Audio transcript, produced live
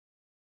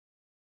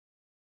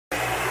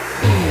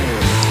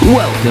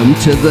Welcome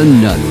to the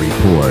Nunn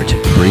Report,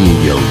 bringing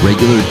your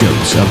regular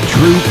dose of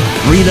truth,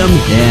 freedom,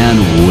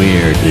 and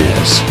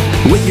weirdness.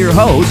 With your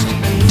host,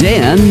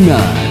 Dan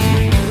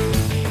Nunn.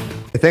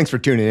 Thanks for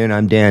tuning in.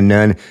 I'm Dan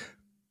Nunn.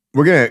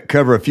 We're going to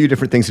cover a few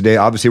different things today.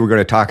 Obviously, we're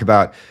going to talk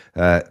about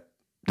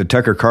the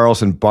Tucker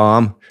Carlson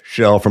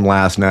bombshell from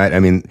last night. I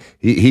mean,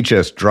 he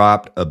just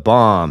dropped a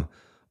bomb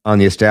on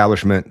the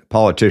establishment,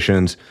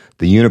 politicians,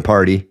 the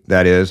uniparty,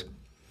 that is,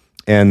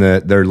 and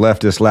their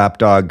leftist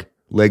lapdog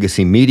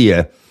legacy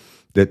media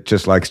that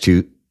just likes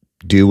to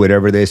do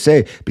whatever they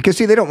say. Because,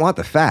 see, they don't want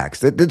the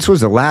facts. This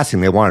was the last thing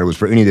they wanted, was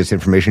for any of this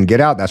information to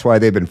get out. That's why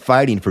they've been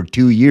fighting for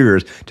 2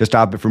 years to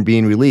stop it from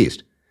being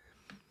released.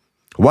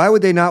 Why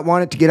would they not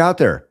want it to get out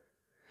there?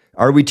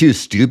 Are we too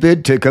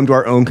stupid to come to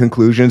our own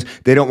conclusions?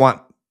 They don't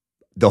want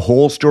the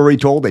whole story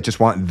told. They just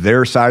want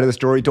their side of the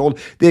story told.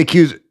 They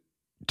accuse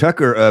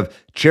Tucker of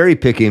cherry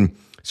picking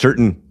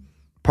certain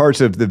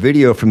parts of the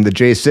video from the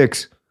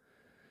J6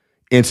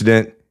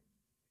 incident,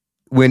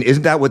 when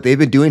isn't that what they've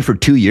been doing for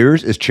 2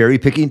 years, is cherry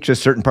picking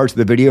just certain parts of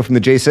the video from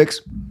the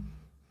J6?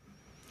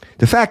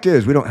 The fact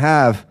is, we don't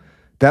have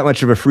that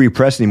much of a free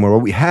press anymore.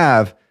 What we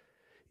have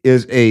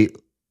is a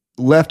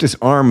leftist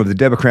arm of the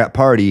Democrat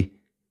Party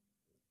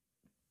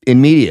in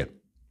media.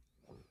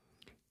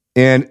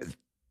 And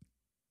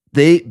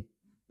they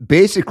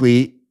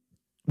basically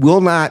will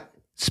not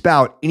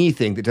spout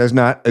anything that does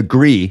not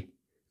agree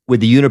with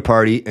the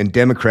uniparty and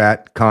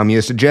Democrat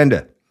communist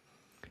agenda.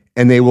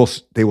 And they will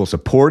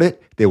support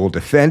it. They will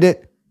defend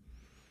it.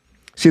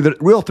 See, the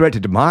real threat to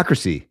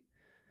democracy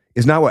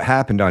is not what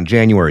happened on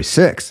January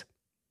 6th.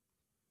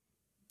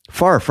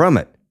 Far from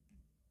it.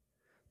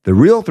 The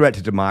real threat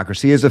to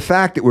democracy is the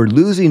fact that we're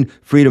losing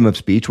freedom of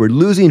speech. We're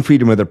losing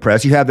freedom of the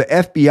press. You have the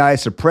FBI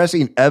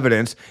suppressing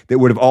evidence that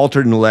would have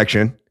altered an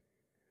election,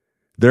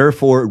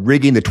 therefore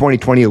rigging the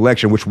 2020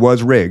 election, which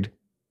was rigged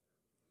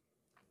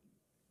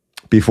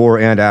before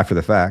and after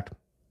the fact.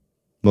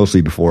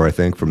 Mostly before, I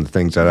think, from the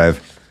things that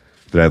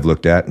I've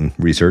looked at and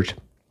researched.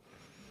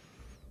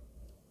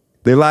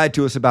 They lied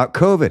to us about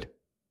COVID.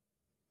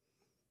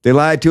 They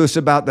lied to us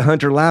about the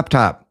Hunter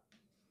laptop.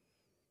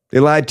 They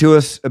lied to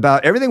us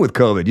about everything with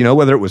COVID,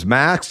 whether it was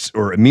masks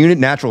or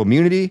natural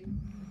immunity.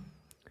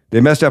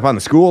 They messed up on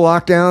the school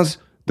lockdowns.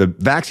 The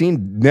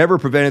vaccine never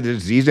prevented the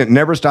disease, and it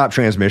never stopped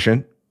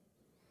transmission.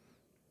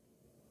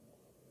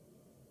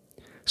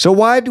 So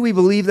why do we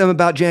believe them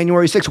about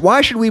January 6th?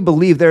 Why should we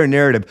believe their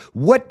narrative?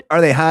 What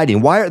are they hiding?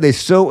 Why are they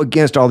so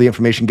against all the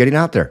information getting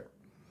out there?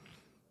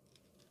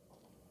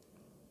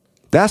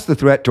 That's the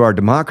threat to our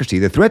democracy.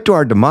 The threat to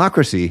our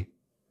democracy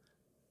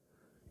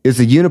is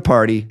the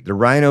uniparty, the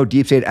rhino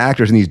deep state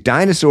actors, and these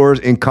dinosaurs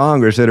in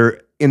Congress that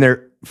are in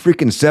their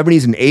freaking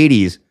 70s and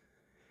 80s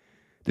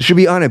that should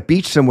be on a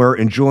beach somewhere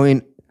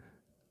enjoying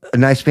a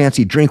nice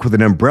fancy drink with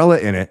an umbrella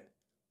in it,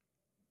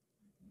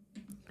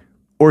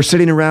 or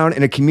sitting around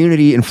in a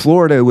community in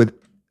Florida with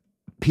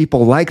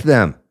people like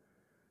them.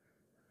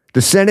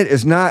 The Senate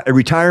is not a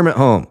retirement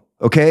home,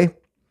 okay?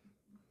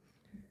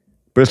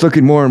 But it's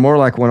looking more and more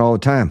like one all the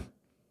time.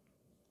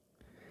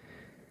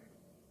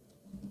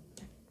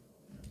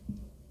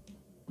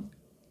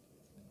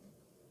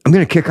 I'm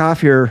going to kick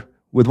off here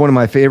with one of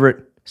my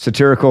favorite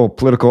satirical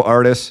political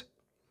artists.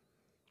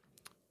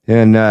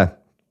 And I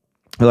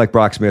like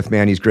Brock Smith,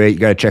 man. He's great. You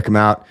got to check him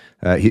out.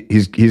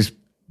 He's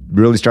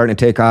really starting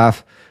to take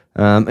off.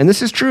 And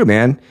this is true,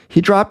 man.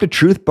 He dropped a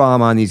truth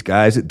bomb on these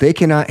guys that they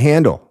cannot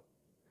handle.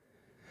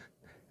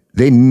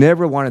 They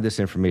never wanted this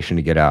information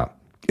to get out.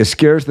 It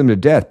scares them to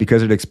death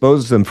because it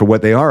exposes them for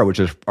what they are,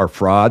 which are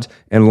frauds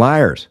and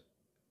liars.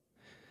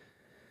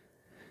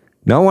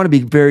 Now, I want to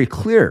be very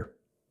clear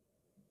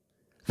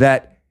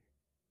that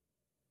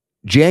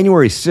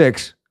January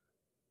 6th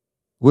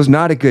was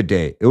not a good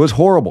day. It was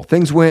horrible.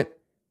 Things went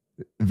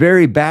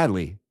very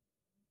badly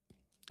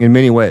in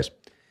many ways.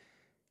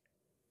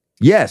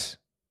 Yes,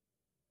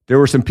 there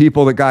were some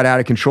people that got out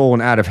of control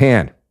and out of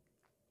hand.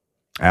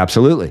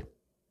 Absolutely.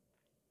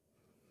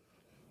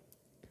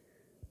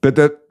 But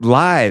the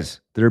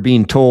lies that are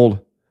being told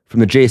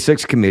from the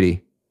J6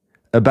 committee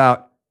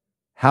about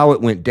how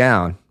it went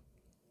down.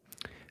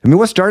 I mean,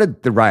 what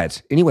started the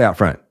riots anyway out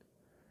front?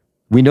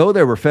 We know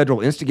there were federal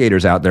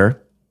instigators out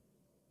there.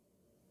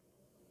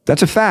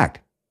 That's a fact.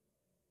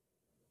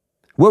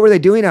 What were they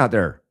doing out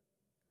there?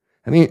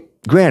 I mean,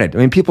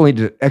 granted, people need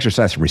to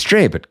exercise some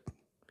restraint, but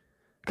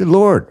good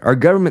Lord, our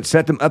government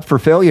set them up for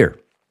failure.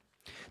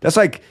 That's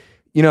like,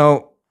 I'm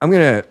going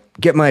to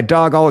get my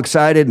dog all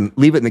excited and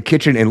leave it in the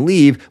kitchen and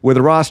leave with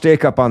a raw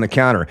steak up on the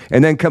counter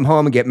and then come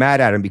home and get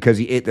mad at him because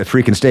he ate the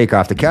freaking steak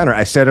off the counter.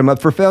 I set him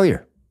up for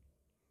failure.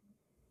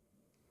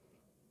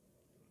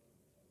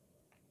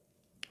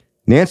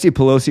 Nancy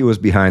Pelosi was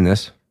behind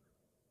this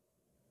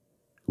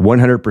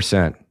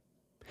 100%.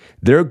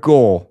 Their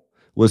goal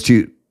was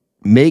to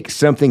make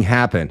something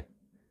happen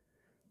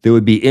that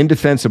would be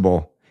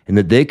indefensible and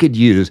that they could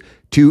use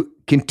to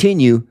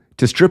continue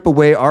to strip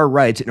away our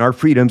rights and our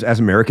freedoms as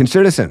American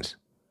citizens.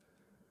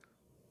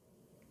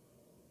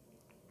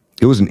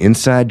 It was an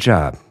inside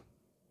job.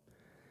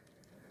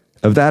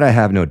 Of that, I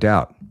have no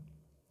doubt.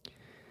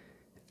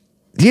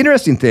 The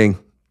interesting thing,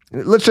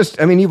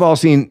 you've all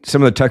seen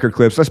some of the Tucker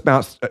clips. Let's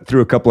bounce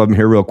through a couple of them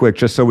here real quick,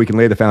 just so we can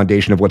lay the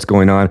foundation of what's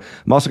going on.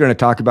 I'm also going to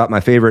talk about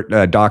my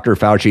favorite Dr.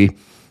 Fauci,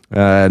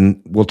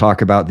 and we'll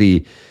talk about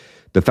the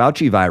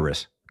Fauci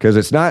virus, because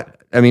it's not,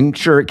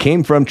 sure, it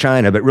came from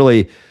China, but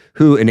really,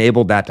 who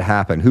enabled that to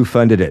happen? Who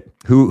funded it?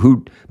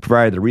 Who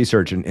provided the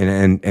research and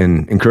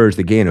encouraged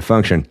the gain of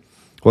function?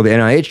 Well, the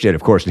NIH did,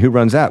 of course. And who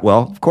runs that?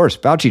 Well, of course,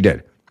 Fauci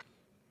did.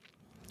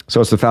 So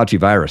it's the Fauci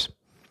virus.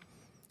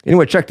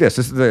 Anyway, check this.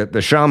 This is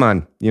the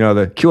shaman,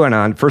 the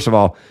QAnon. First of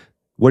all,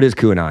 what is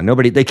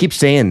QAnon? They keep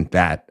saying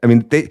that.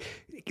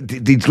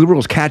 These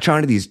liberals catch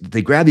on to these,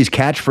 they grab these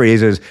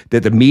catchphrases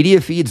that the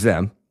media feeds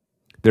them.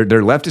 Their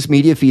leftist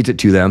media feeds it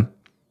to them.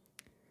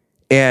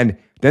 And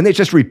then they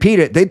just repeat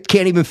it. They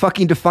can't even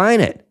fucking define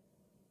it.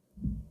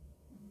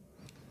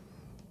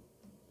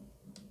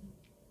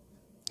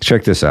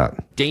 Check this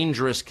out.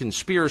 Dangerous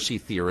conspiracy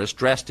theorist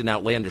dressed in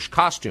outlandish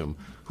costume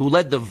who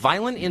led the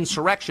violent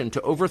insurrection to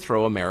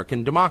overthrow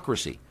American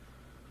democracy.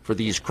 For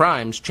these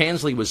crimes,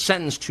 Chansley was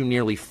sentenced to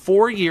nearly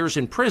 4 years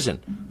in prison,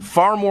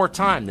 far more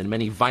time than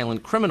many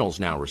violent criminals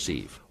now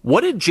receive.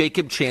 What did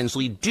Jacob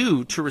Chansley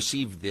do to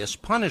receive this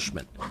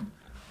punishment?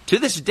 To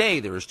this day,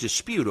 there is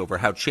dispute over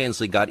how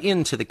Chansley got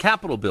into the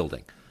Capitol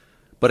building.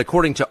 But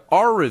according to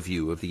our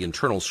review of the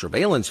internal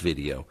surveillance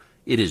video,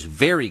 it is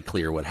very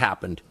clear what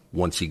happened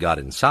once he got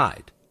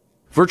inside.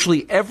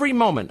 Virtually every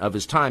moment of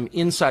his time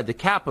inside the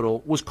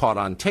Capitol was caught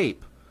on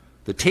tape.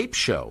 The tapes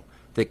show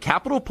that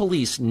Capitol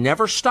Police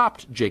never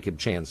stopped Jacob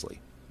Chansley.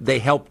 They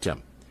helped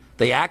him.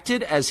 They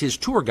acted as his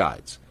tour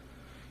guides.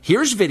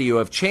 Here's video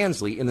of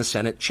Chansley in the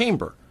Senate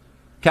chamber.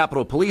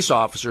 Capitol Police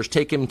officers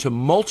take him to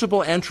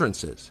multiple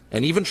entrances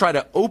and even try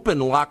to open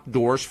locked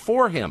doors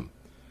for him.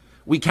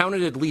 We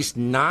counted at least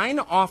 9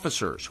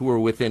 officers who were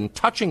within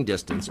touching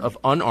distance of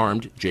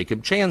unarmed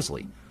Jacob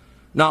Chansley.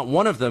 Not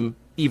one of them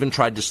even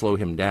tried to slow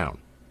him down.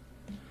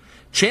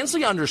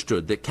 Chansley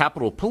understood that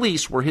Capitol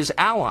Police were his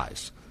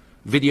allies.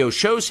 Video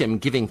shows him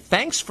giving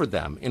thanks for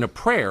them in a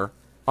prayer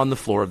on the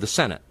floor of the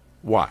Senate.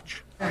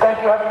 Watch.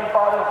 Thank you, Heavenly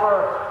Father,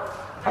 for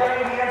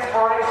giving the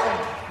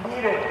inspiration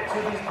needed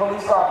to these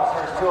police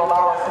officers to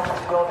allow us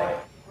into the building.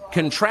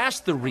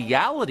 Contrast the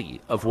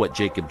reality of what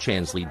Jacob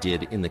Chansley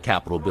did in the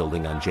Capitol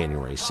building on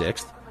January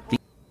 6th.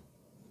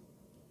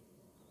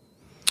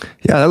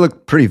 Yeah, that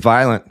looked pretty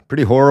violent,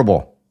 pretty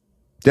horrible.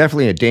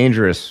 Definitely a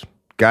dangerous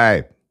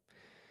guy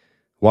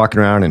walking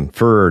around in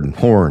fur and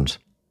horns,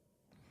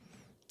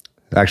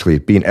 actually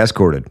being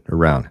escorted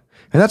around.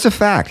 And that's a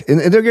fact. And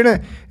the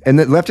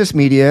leftist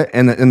media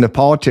and the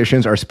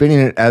politicians are spinning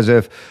it as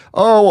if,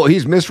 oh, well,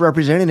 he's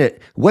misrepresenting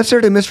it. What's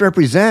there to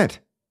misrepresent?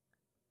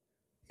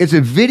 It's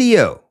a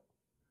video.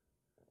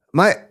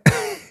 I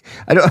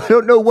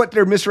don't know what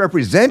they're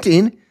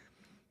misrepresenting.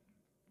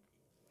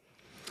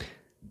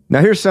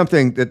 Now, here's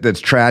something that's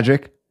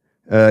tragic.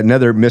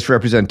 Another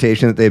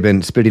misrepresentation that they've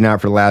been spitting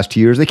out for the last 2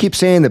 years. They keep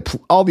saying that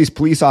all these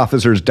police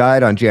officers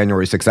died on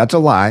January 6th. That's a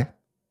lie.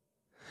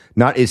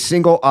 Not a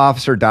single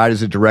officer died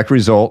as a direct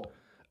result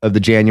of the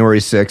January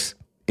 6th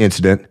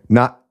incident.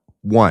 Not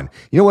one.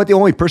 You know what? The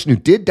only person who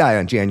did die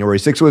on January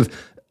 6th was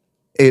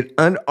an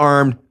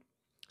unarmed,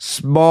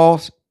 small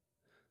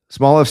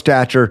of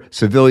stature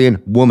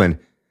civilian woman,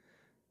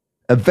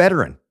 a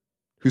veteran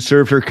who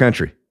served her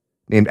country,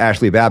 named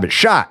Ashley Babbitt,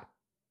 shot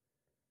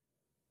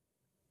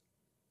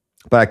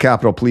by a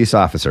Capitol Police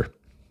officer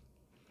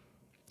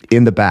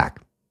in the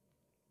back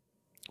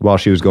while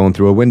she was going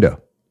through a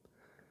window.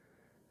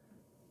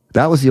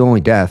 That was the only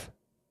death.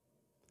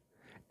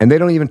 And they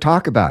don't even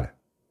talk about it.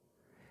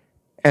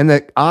 And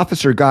the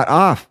officer got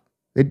off.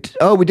 We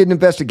did an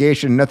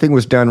investigation. Nothing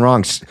was done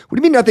wrong. What do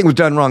you mean nothing was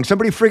done wrong?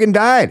 Somebody friggin'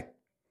 died.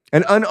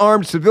 An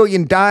unarmed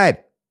civilian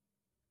died.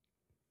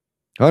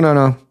 Oh,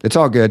 no. It's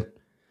all good.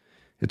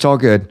 It's all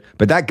good.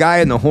 But that guy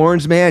in the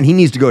horns, man, he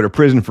needs to go to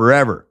prison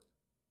forever.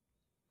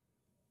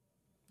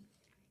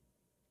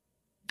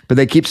 But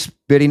they keep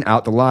spitting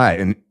out the lie.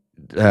 And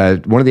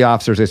one of the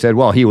officers, they said,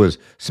 well, he was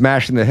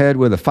smashed in the head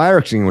with a fire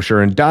extinguisher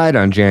and died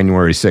on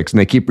January 6th. And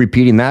they keep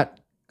repeating that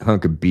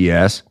hunk of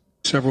BS.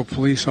 Several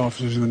police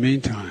officers in the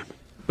meantime.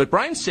 But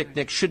Brian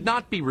Sicknick should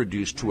not be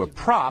reduced to a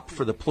prop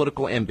for the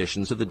political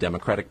ambitions of the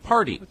Democratic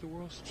Party.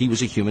 He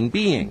was a human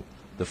being.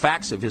 The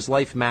facts of his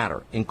life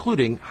matter,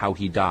 including how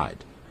he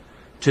died.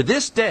 To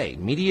this day,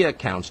 media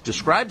accounts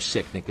describe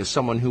Sicknick as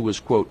someone who was,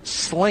 quote,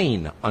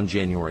 slain on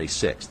January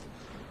 6th.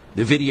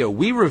 The video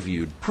we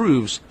reviewed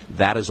proves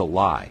that is a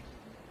lie.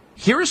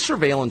 Here is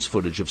surveillance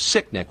footage of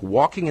Sicknick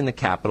walking in the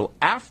Capitol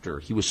after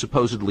he was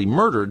supposedly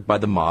murdered by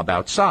the mob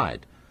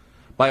outside.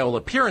 By all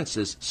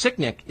appearances,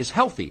 Sicknick is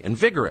healthy and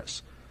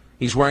vigorous.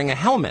 He's wearing a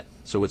helmet,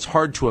 so it's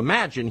hard to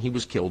imagine he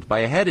was killed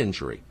by a head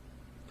injury.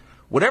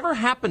 Whatever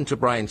happened to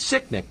Brian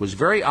Sicknick was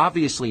very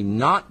obviously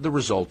not the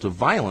result of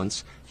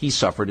violence he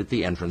suffered at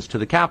the entrance to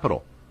the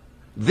Capitol.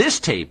 This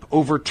tape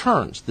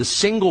overturns the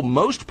single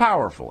most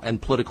powerful and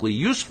politically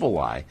useful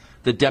lie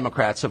that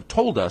Democrats have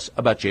told us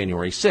about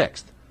January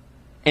 6th.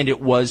 And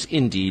it was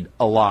indeed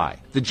a lie.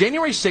 The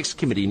January 6th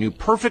committee knew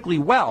perfectly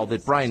well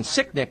that Brian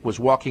Sicknick was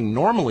walking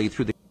normally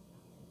through the...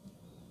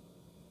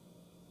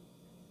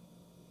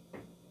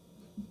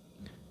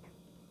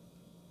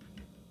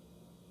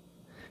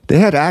 They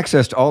had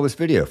access to all this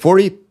video,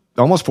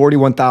 almost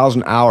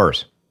 41,000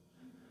 hours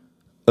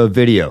of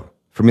video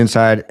from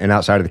inside and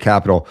outside of the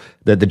Capitol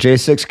that the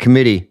J6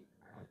 committee,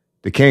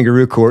 the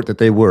kangaroo court that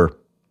they were,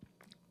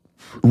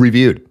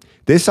 reviewed.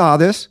 They saw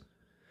this.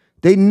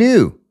 They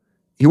knew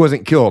he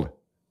wasn't killed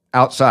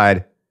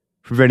outside,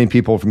 preventing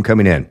people from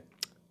coming in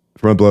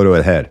from a blow to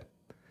the head.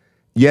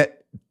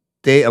 Yet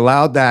they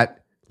allowed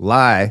that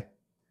lie,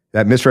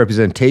 that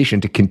misrepresentation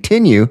to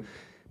continue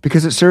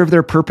because it served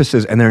their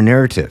purposes and their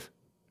narrative.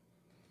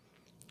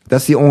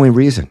 That's the only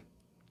reason.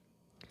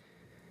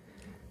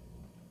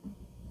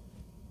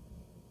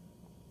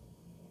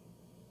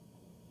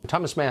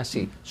 Thomas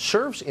Massie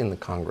serves in the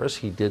Congress.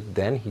 He did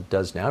then, he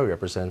does now. He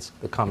represents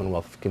the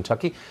Commonwealth of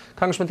Kentucky.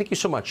 Congressman, thank you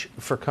so much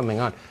for coming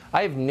on.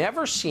 I have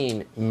never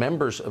seen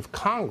members of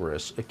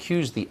Congress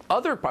accuse the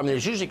other, I mean,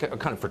 there's usually a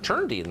kind of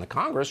fraternity in the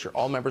Congress. You're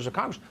all members of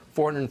Congress,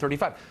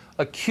 435,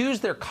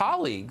 accuse their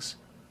colleagues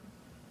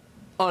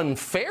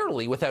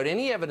unfairly, without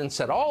any evidence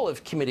at all,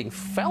 of committing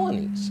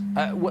felonies.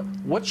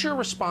 What's your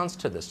response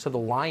to this, to the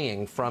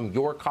lying from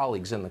your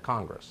colleagues in the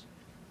Congress?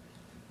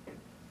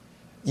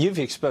 You've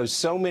exposed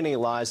so many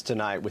lies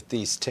tonight with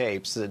these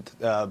tapes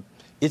that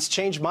it's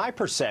changed my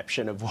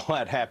perception of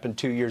what happened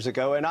 2 years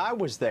ago, and I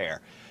was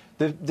there.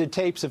 The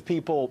tapes of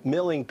people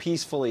milling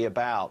peacefully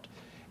about.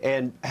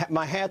 And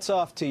my hat's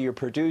off to your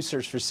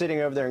producers for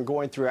sitting over there and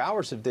going through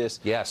hours of this.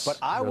 Yes, but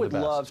I would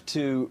love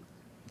to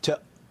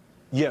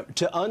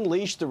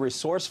unleash the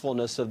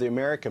resourcefulness of the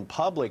American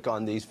public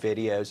on these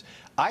videos.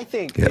 I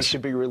think they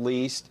should be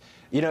released.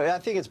 You know, I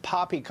think it's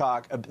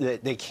poppycock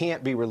that they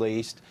can't be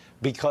released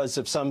because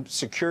of some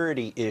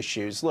security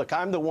issues. Look,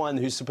 I'm the one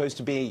who's supposed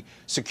to be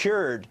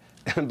secured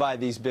by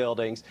these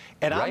buildings,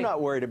 and I'm not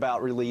worried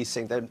about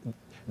releasing them.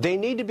 They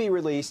need to be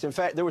released. In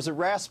fact, there was a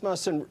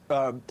Rasmussen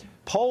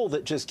poll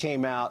that just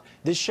came out.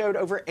 This showed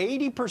over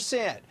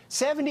 80%,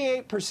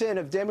 78%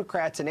 of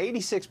Democrats and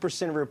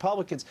 86% of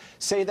Republicans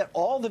say that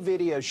all the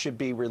videos should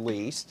be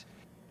released.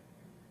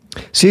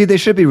 See, they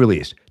should be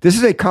released. This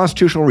is a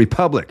constitutional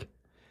republic.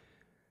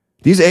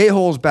 These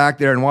a-holes back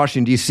there in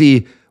Washington,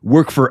 D.C.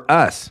 work for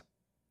us.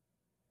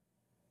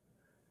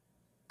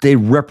 They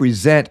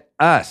represent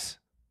us.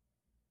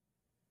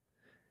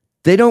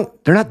 They're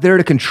not there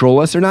to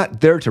control us. They're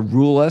not there to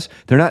rule us.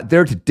 They're not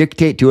there to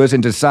dictate to us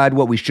and decide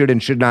what we should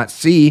and should not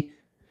see.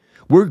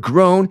 We're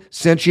grown,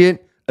 sentient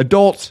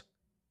adults.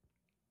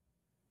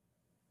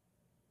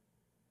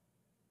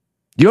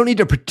 You don't need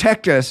to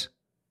protect us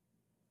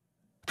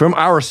from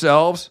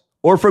ourselves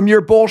or from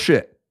your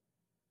bullshit.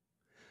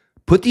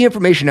 Put the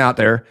information out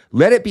there.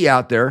 Let it be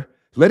out there.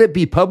 Let it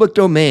be public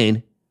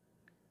domain.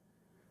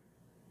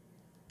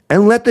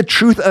 And let the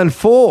truth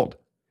unfold.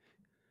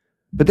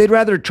 But they'd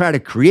rather try to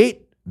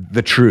create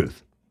the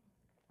truth.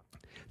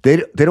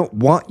 They don't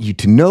want you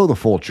to know the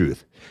full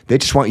truth. They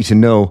just want you to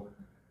know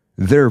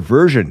their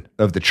version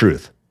of the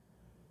truth.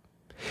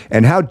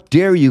 And how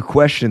dare you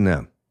question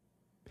them?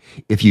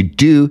 If you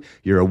do,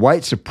 you're a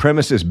white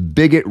supremacist,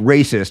 bigot,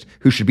 racist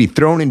who should be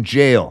thrown in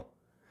jail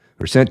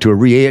or sent to a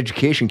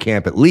re-education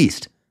camp at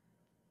least.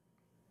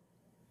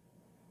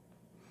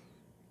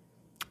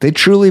 They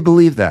truly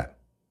believe that.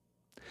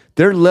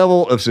 Their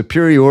level of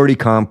superiority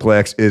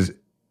complex is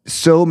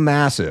so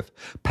massive.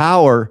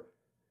 Power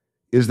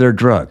is their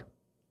drug.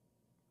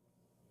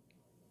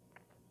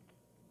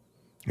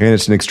 And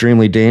it's an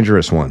extremely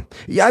dangerous one.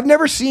 Yeah, I've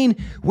never seen,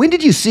 when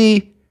did you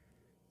see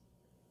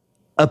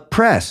a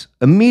press,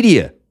 a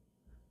media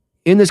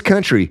in this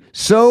country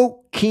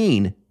so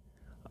keen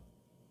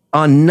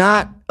on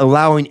not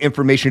allowing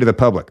information to the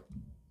public?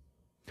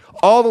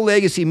 All the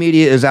legacy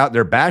media is out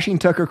there bashing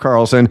Tucker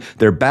Carlson.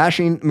 They're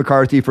bashing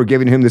McCarthy for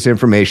giving him this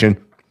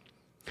information.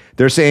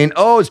 They're saying,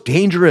 oh, it's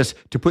dangerous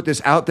to put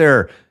this out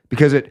there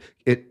because it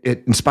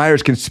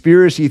inspires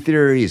conspiracy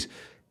theories.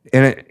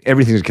 And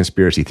everything's a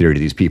conspiracy theory to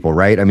these people,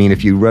 right? I mean,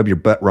 if you rub your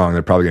butt wrong,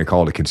 they're probably going to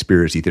call it a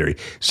conspiracy theory.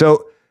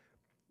 So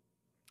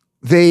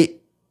the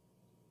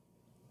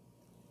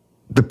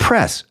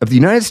press of the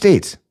United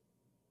States,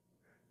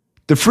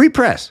 the free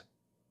press,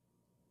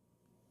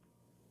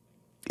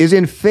 is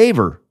in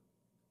favor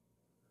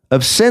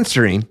of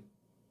censoring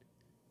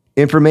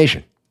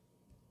information.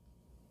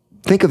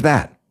 Think of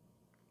that.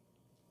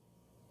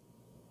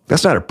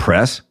 That's not a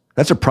press.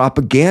 That's a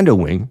propaganda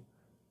wing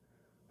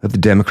of the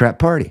Democrat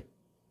Party.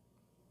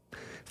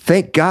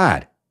 Thank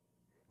God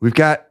we've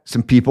got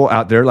some people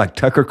out there like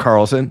Tucker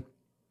Carlson,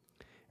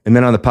 and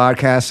then on the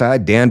podcast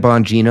side, Dan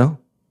Bongino,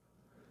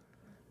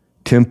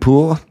 Tim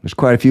Pool, there's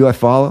quite a few I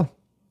follow,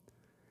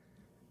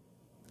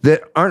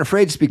 that aren't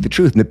afraid to speak the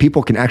truth and that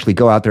people can actually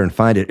go out there and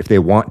find it if they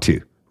want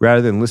to,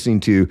 rather than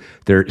listening to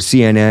their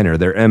CNN or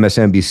their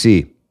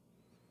MSNBC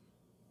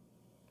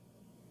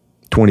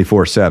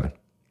 24/7.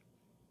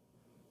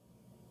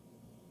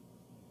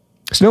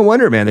 It's no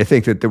wonder, man, they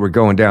think that we're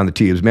going down the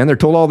tubes. Man, they're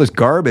told all this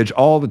garbage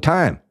all the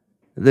time.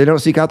 They don't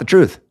seek out the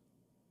truth.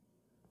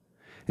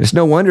 And it's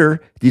no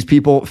wonder these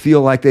people feel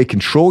like they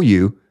control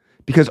you,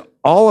 because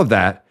all of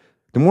that,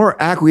 the more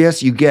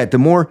acquiesced you get, the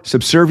more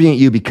subservient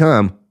you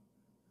become,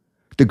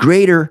 the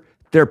greater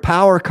their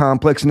power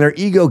complex and their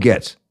ego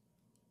gets.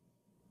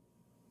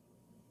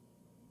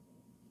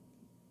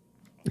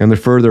 And the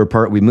further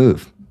apart we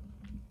move.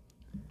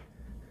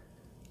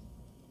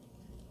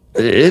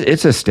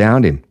 It's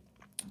astounding.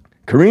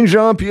 Karine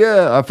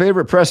Jean-Pierre, our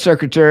favorite press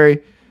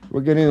secretary.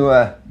 We're going to,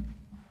 let's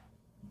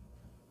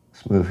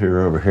move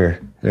her over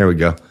here. There we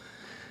go.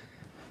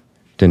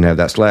 Didn't have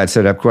that slide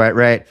set up quite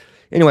right.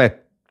 Anyway,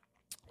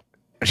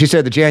 she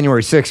said that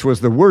January 6th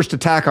was the worst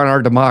attack on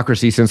our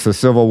democracy since the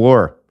Civil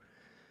War.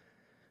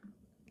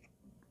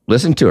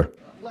 Listen to her.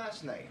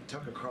 Last night,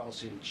 Tucker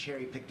Carlson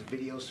cherry-picked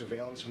video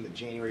surveillance from the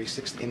January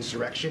 6th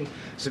insurrection,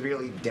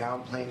 severely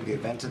downplaying the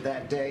events of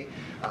that day.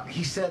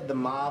 He said the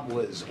mob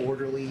was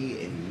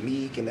orderly and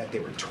meek and that they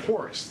were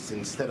tourists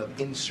instead of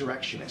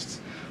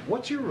insurrectionists.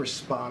 What's your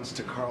response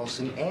to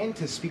Carlson and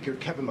to Speaker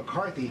Kevin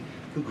McCarthy,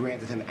 who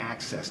granted him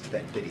access to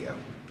that video?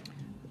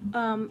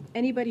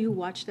 Anybody who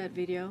watched that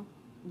video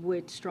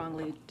would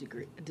strongly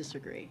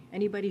disagree.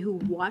 Anybody who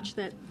watched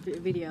that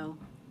video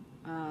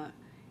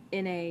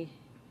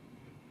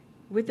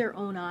with their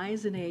own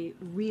eyes in a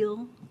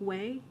real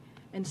way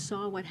and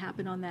saw what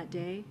happened on that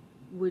day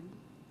would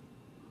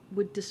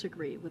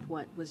disagree with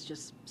what was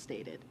just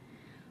stated.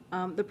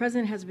 The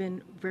president has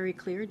been very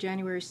clear.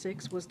 January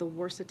 6th was the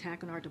worst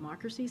attack on our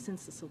democracy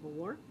since the Civil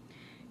War,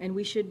 and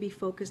we should be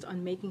focused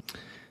on making...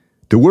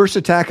 The worst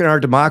attack on our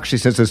democracy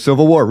since the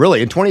Civil War.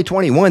 Really, in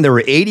 2021, there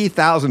were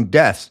 80,000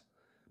 deaths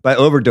by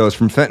overdose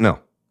from fentanyl.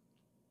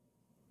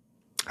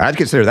 I'd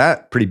consider that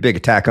a pretty big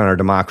attack on our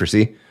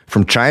democracy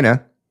from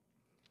China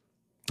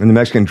and the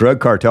Mexican drug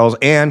cartels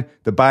and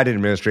the Biden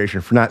administration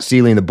for not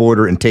sealing the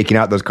border and taking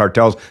out those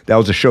cartels. That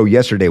was a show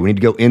yesterday. We need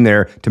to go in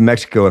there to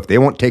Mexico. If they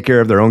won't take care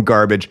of their own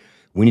garbage,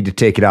 we need to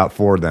take it out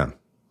for them.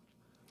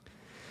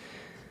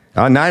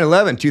 On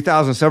 9/11,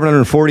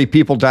 2,740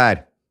 people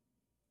died.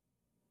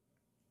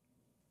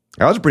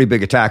 That was a pretty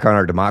big attack on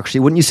our democracy,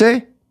 wouldn't you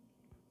say?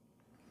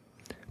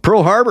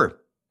 Pearl Harbor,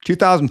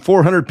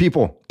 2,400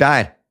 people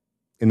died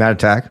in that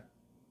attack.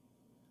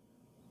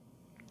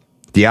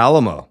 The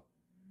Alamo,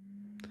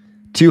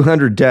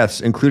 200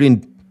 deaths,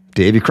 including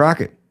Davy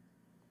Crockett.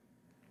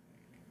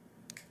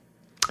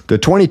 The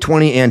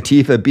 2020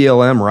 Antifa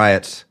BLM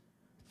riots,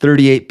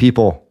 38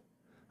 people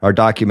are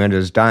documented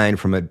as dying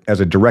as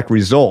a direct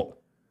result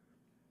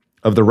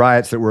of the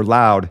riots that were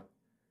allowed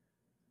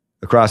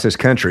across this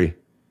country.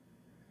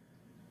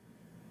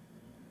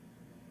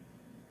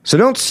 So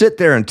don't sit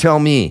there and tell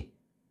me.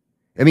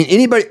 I mean,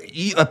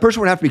 a person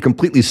would have to be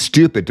completely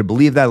stupid to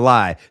believe that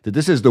lie, that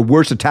this is the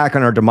worst attack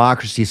on our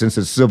democracy since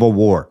the Civil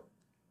War.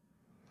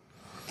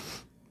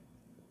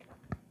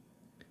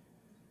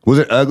 Was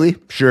it ugly?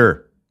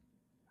 Sure.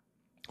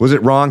 Was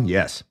it wrong?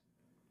 Yes.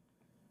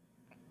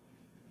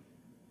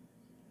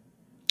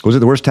 Was it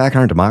the worst attack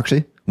on our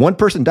democracy? One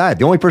person died.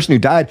 The only person who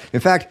died. In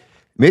fact,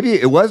 maybe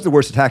it was the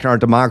worst attack on our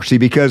democracy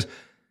because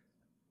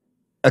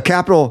a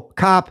Capitol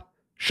cop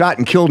shot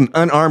and killed an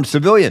unarmed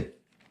civilian.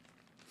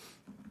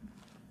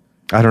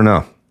 I don't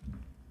know.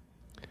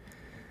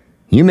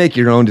 You make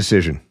your own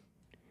decision.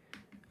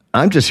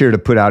 I'm just here to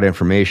put out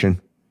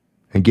information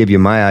and give you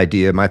my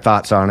idea, my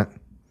thoughts on it.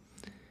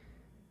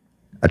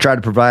 I try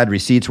to provide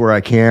receipts where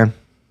I can.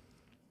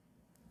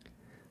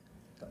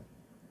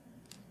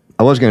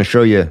 I was going to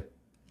show you.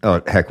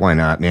 Oh, heck, why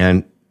not,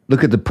 man?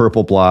 Look at the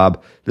purple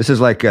blob. This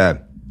is like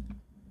a...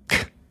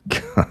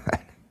 God.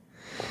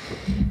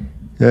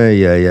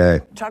 Yeah.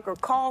 Tucker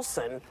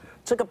Carlson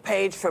took a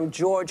page from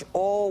George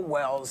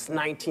Orwell's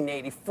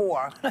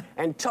 1984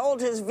 and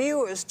told his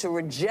viewers to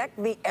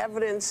reject the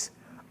evidence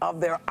of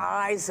their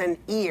eyes and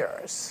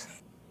ears.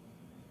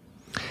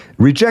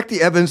 Reject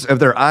the evidence of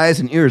their eyes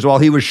and ears while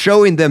he was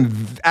showing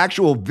them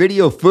actual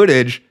video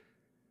footage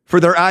for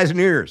their eyes and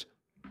ears.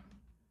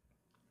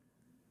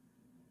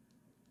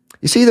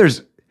 You see,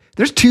 there's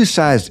two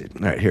sides.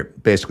 Right here,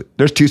 basically.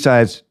 There's two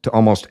sides to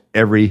almost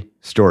every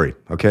story,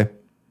 okay?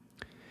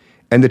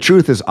 And the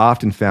truth is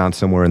often found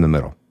somewhere in the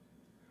middle.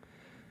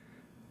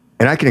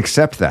 And I can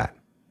accept that.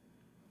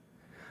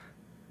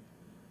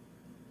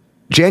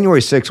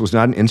 January 6th was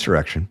not an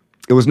insurrection.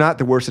 It was not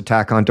the worst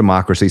attack on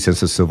democracy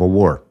since the Civil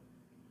War.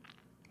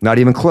 Not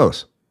even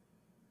close.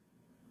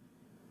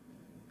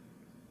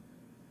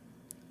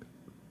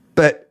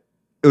 But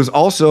it was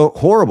also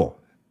horrible.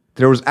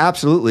 There was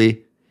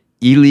absolutely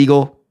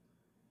illegal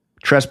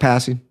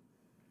trespassing.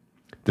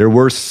 There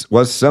was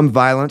some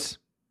violence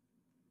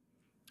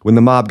when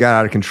the mob got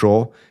out of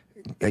control.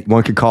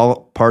 One could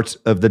call parts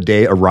of the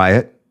day a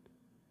riot.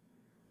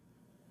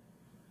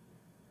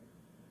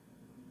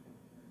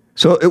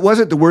 So it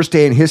wasn't the worst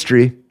day in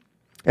history.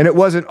 And it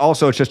wasn't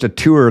also just a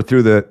tour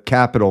through the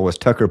Capitol as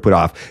Tucker put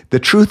off. The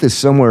truth is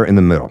somewhere in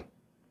the middle.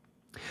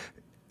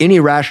 Any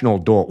rational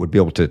adult would be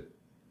able to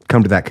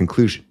come to that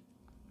conclusion.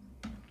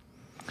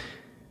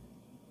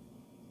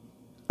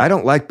 I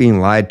don't like being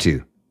lied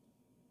to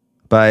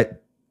by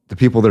the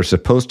people that are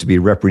supposed to be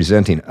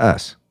representing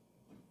us.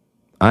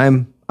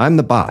 I'm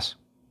the boss.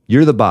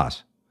 You're the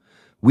boss.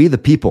 We, the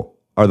people,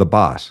 are the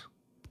boss.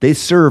 They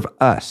serve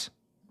us.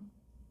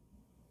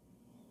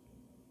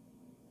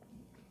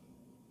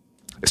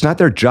 It's not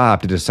their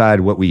job to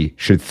decide what we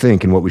should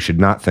think and what we should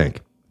not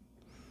think.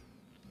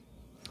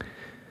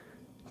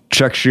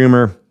 Chuck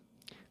Schumer,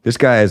 this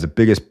guy is the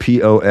biggest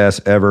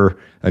POS ever.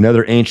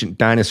 Another ancient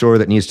dinosaur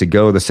that needs to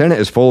go. The Senate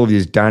is full of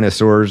these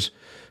dinosaurs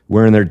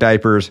wearing their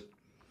diapers,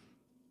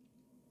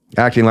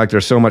 acting like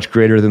they're so much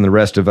greater than the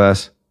rest of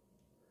us.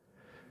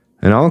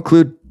 And I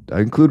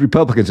include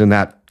Republicans in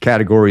that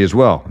category as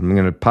well. I'm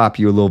going to pop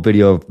you a little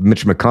video of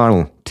Mitch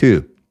McConnell,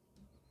 too.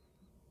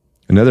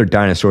 Another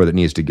dinosaur that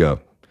needs to go.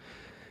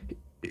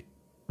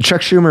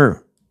 Chuck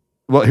Schumer,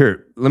 well,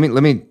 here, let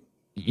me,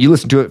 you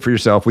listen to it for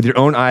yourself with your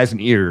own eyes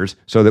and ears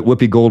so that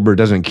Whoopi Goldberg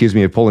doesn't accuse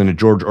me of pulling a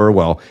George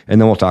Orwell, and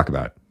then we'll talk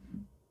about it.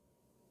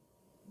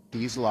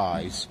 These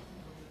lies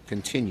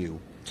continue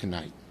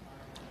tonight.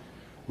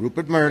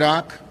 Rupert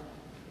Murdoch,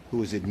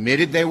 who has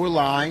admitted they were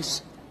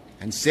lies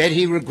and said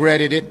he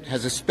regretted it,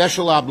 has a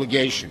special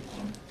obligation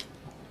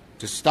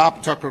to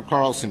stop Tucker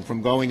Carlson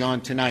from going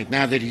on tonight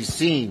now that he's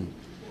seen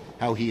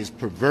how he has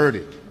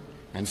perverted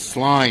and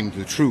slimed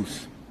the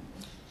truth,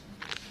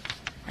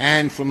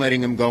 and from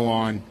letting him go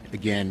on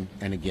again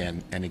and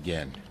again and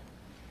again.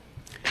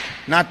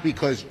 Not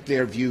because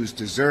their views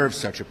deserve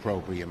such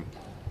opprobrium,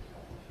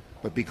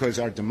 but because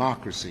our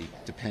democracy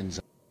depends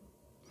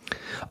on.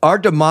 Our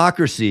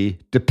democracy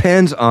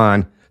depends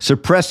on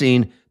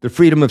suppressing the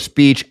freedom of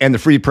speech and the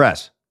free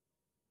press.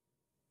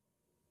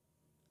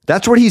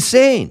 That's what he's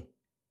saying.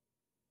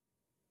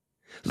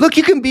 Look,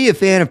 you can be a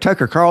fan of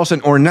Tucker Carlson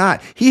or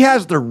not. He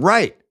has the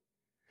right,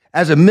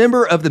 as a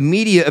member of the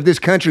media of this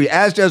country,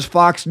 as does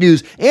Fox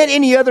News and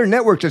any other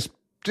network,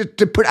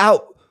 to put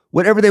out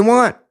whatever they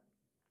want.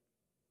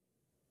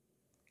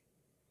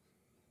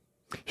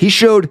 He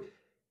showed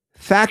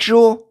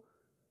factual,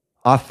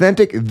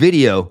 authentic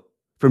video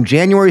from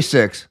January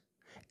 6th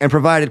and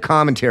provided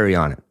commentary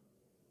on it.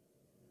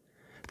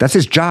 That's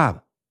his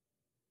job.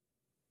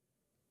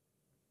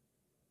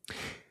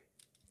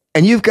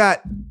 And you've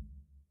got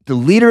the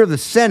leader of the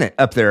Senate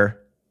up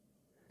there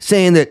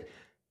saying that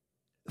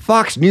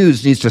Fox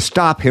News needs to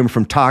stop him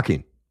from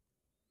talking.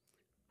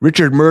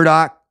 Richard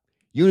Murdoch,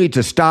 you need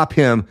to stop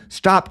him.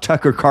 Stop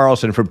Tucker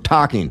Carlson from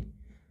talking.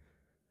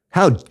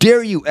 How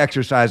dare you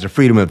exercise the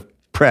freedom of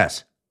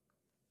press?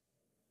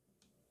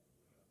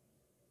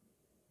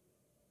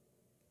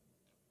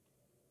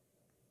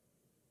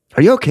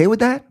 Are you okay with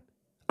that?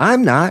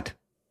 I'm not.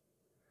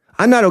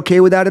 I'm not okay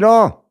with that at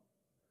all.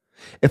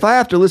 If I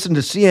have to listen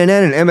to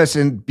CNN and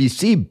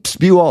MSNBC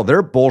spew all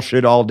their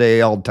bullshit all day,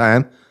 all the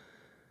time,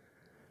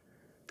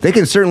 they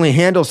can certainly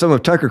handle some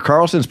of Tucker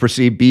Carlson's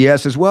perceived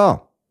BS as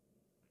well.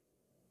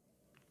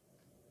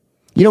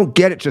 You don't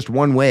get it just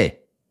one way.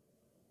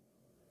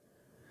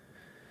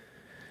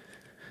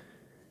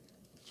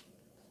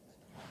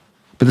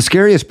 But the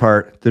scariest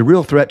part, the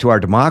real threat to our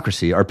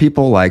democracy, are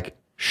people like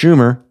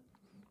Schumer,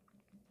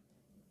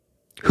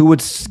 who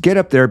would get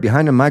up there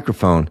behind a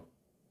microphone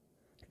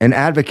and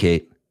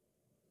advocate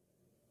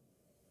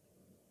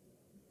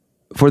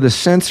for the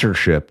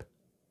censorship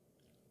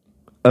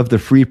of the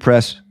free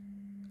press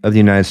of the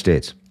United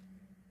States.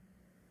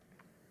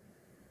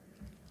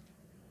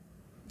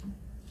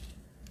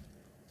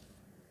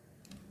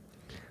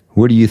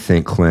 What do you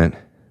think, Clint?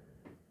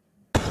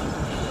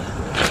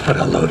 What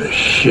a load of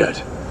shit.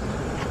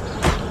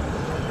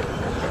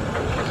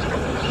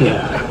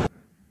 Yeah.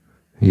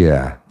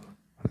 Yeah,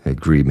 I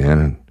agree, man.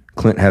 And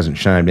Clint hasn't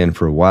chimed in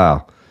for a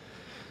while,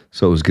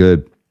 so it was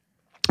good.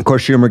 Of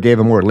course, Schumer gave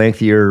a more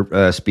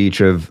lengthier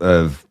speech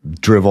of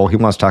drivel. He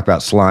wants to talk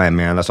about slime,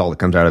 man. That's all that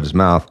comes out of his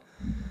mouth.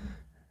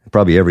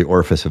 Probably every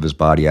orifice of his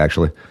body,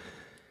 actually.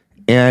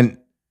 And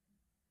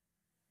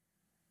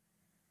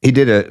he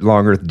did a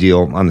longer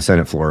deal on the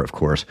Senate floor, of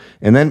course.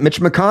 And then Mitch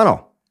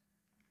McConnell.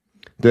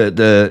 Here's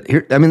the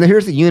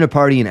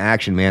uniparty in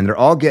action, man. They're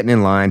all getting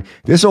in line.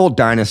 This old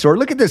dinosaur,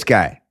 look at this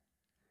guy.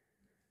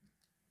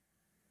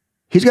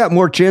 He's got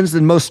more chins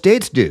than most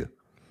states do.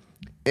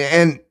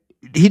 And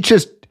he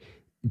just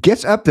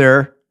gets up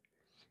there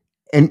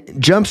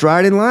and jumps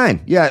right in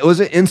line. Yeah, it was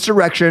an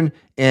insurrection,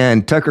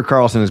 and Tucker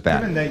Carlson is bad.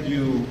 Given that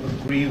you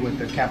agree with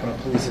the Capitol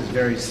Police's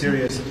very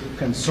serious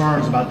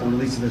concerns about the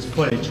release of this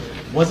footage,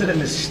 was it a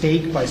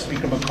mistake by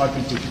Speaker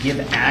McCarthy to give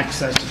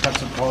access to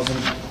Tucker Carlson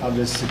of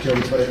this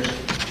security footage?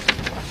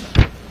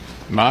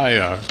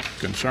 My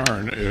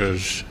concern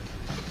is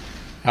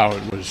how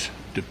it was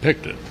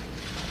depicted,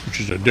 which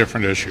is a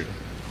different issue.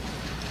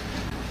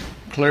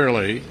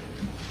 Clearly,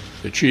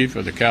 the chief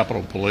of the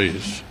Capitol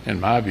Police, in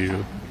my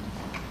view,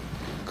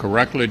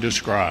 correctly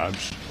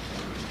describes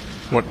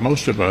what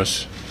most of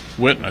us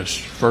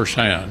witnessed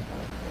firsthand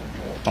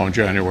on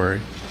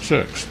January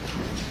 6th.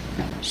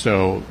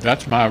 So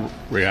that's my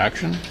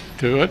reaction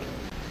to it.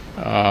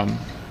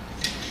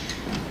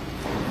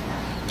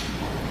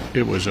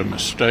 It was a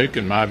mistake,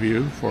 in my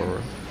view,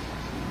 for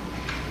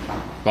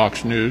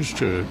Fox News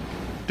to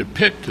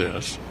depict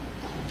this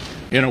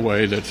in a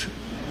way that's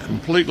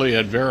completely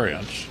at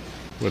variance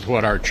with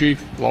what our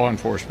chief law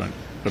enforcement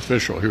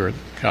official here at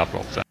the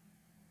Capitol thinks.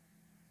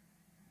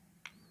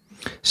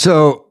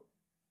 So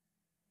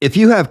if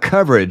you have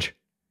coverage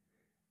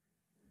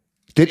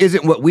that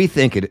isn't what we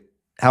think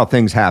how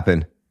things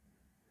happen,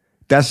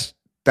 that's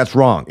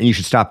wrong, and you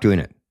should stop doing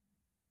it.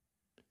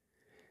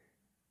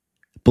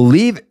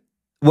 Believe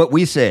what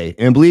we say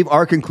and believe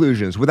our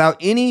conclusions without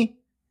any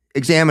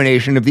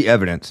examination of the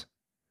evidence,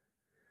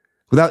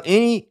 without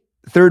any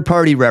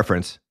third-party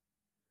reference,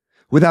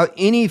 without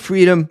any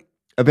freedom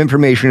of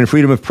information and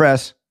freedom of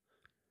press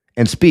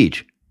and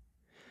speech.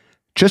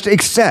 Just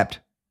accept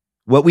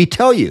what we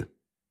tell you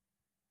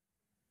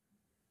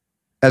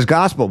as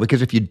gospel,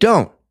 because if you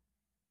don't,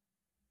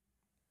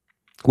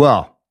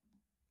 well,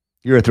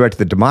 you're a threat to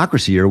the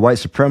democracy. You're a white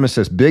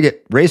supremacist,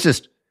 bigot,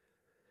 racist.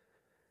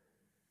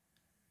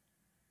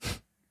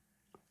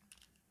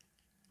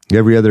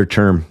 Every other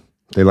term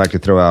they like to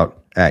throw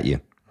out at you.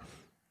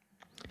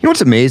 You know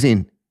what's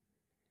amazing?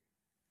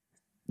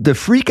 The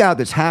freak out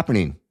that's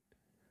happening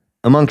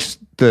amongst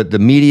the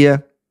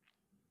media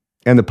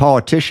and the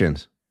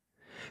politicians.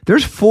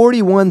 There's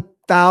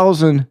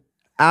 41,000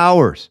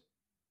 hours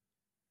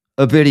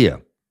of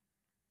video.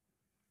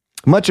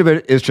 Much of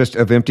it is just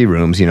of empty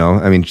rooms, you know.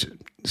 I mean,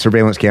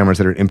 surveillance cameras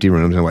that are in empty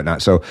rooms and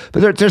whatnot. So,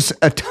 but there's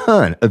a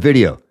ton of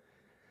video.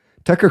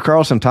 Tucker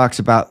Carlson talks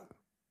about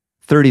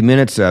 30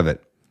 minutes of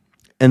it,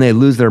 and they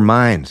lose their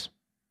minds.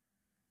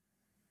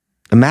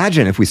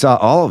 Imagine if we saw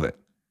all of it.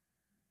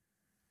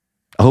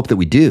 I hope that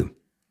we do.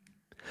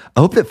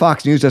 I hope that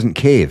Fox News doesn't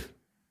cave.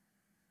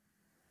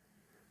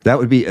 That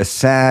would be a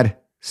sad,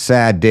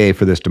 sad day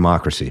for this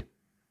democracy.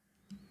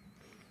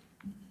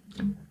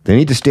 They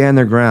need to stand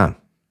their ground.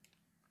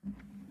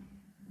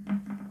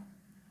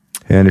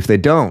 And if they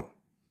don't,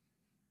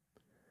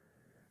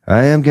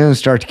 I am going to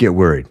start to get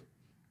worried.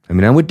 I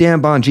mean, I'm with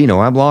Dan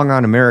Bongino. I'm long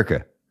on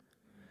America.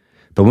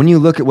 But when you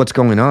look at what's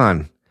going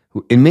on,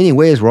 in many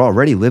ways, we're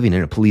already living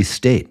in a police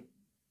state.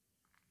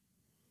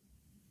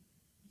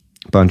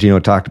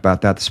 Bongino talked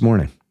about that this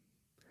morning.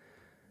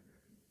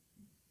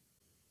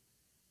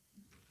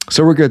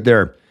 So we're good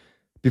there.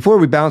 Before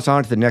we bounce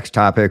on to the next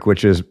topic,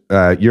 which is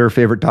your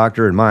favorite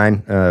doctor and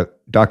mine,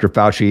 Dr.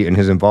 Fauci and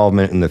his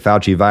involvement in the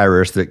Fauci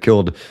virus that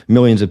killed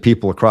millions of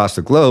people across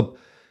the globe,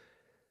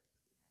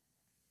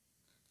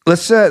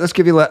 let's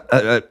give you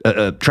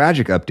a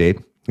tragic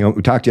update. You know,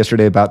 we talked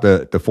yesterday about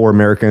the 4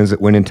 Americans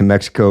that went into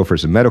Mexico for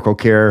some medical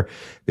care.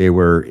 They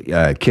were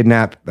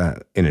kidnapped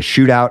in a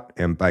shootout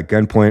and by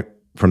gunpoint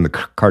from the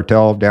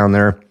cartel down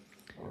there,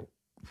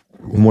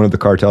 one of the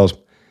cartels.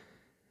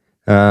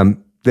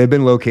 They've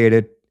been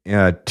located.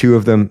 2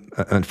 of them,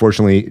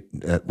 unfortunately,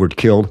 were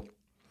killed,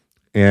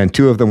 and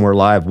 2 of them were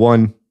alive.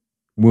 1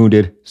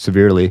 wounded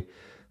severely,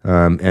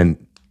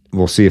 and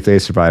we'll see if they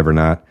survive or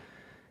not.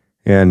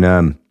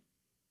 And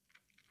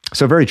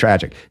so very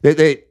tragic.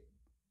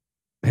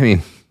 I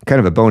mean, kind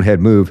of a bonehead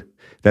move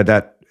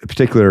that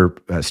particular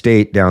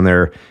state down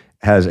there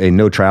has a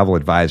no travel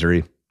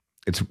advisory.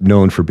 It's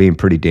known for being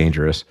pretty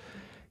dangerous,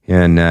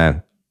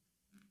 and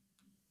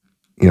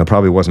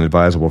probably wasn't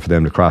advisable for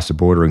them to cross the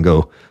border and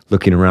go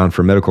looking around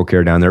for medical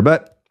care down there,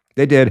 but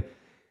they did.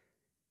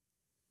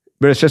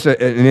 But it's just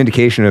an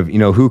indication of,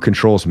 who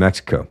controls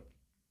Mexico.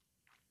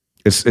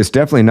 It's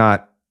definitely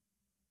not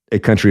a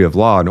country of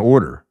law and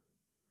order.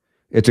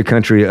 It's a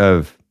country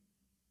of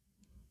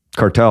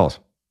cartels,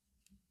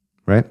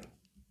 right?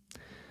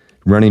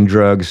 Running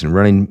drugs and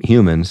running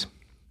humans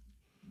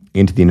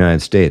into the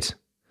United States.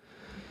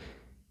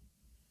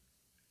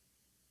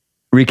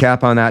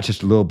 Recap on that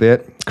just a little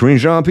bit. Karine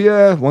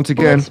Jean-Pierre, once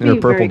again, in her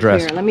purple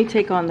dress. Clear. Let me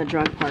take on the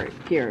drug part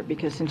here,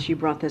 because since you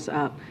brought this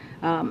up,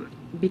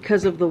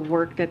 because of the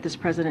work that this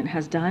president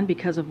has done,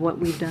 because of what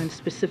we've done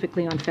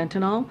specifically on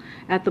fentanyl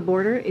at the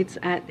border, it's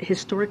at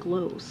historic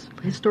lows,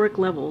 historic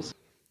levels.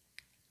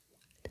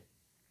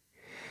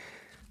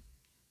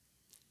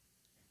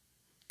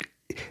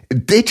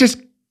 They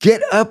just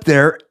get up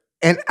there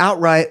and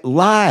outright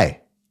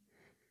lie.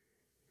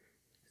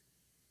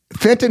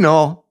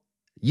 Fentanyl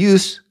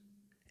use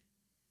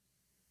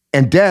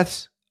and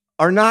deaths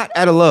are not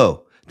at a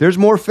low. There's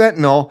more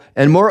fentanyl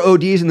and more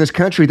ODs in this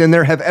country than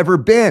there have ever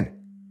been.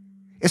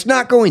 It's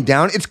not going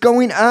down, it's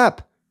going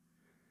up.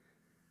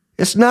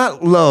 It's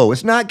not low.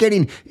 He's not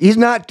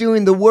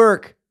doing the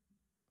work.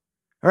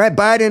 All right,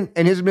 Biden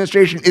and his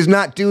administration is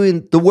not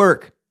doing the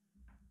work.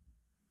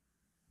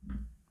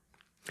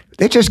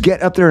 They just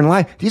get up there and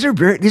lie. These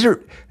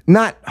are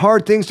not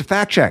hard things to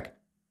fact check.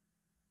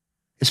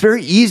 It's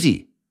very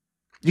easy.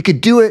 You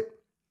could do it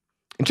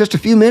in just a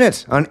few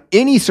minutes on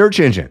any search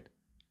engine,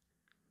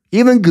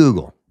 even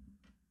Google.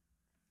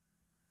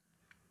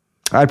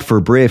 I prefer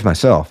Brave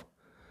myself.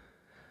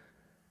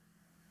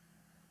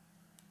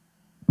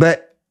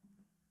 But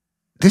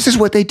this is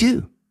what they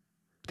do.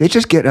 They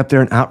just get up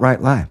there and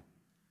outright lie.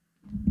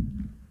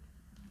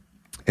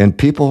 And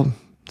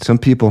some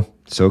people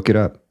soak it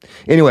up.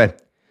 Anyway,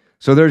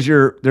 so there's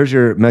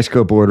your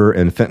Mexico border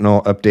and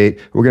fentanyl update.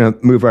 We're going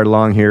to move right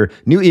along here.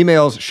 New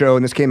emails show,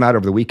 and this came out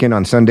over the weekend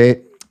on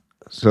Sunday,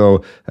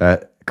 so a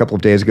couple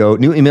of days ago.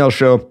 New emails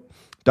show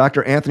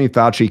Dr. Anthony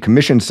Fauci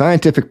commissioned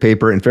scientific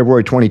paper in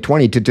February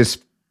 2020 to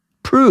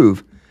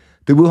disprove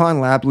the Wuhan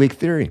lab leak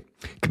theory.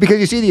 Because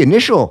you see, the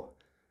initial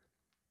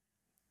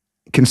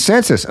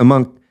consensus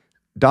among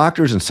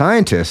doctors and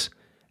scientists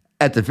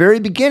at the very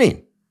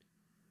beginning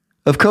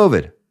of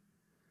COVID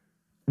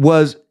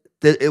was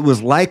that it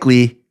was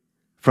likely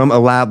from a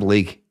lab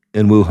leak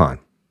in Wuhan.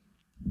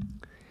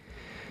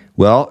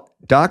 Well,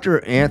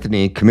 Dr.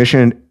 Anthony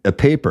commissioned a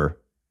paper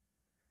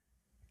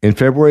in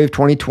February of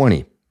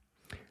 2020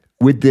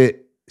 with the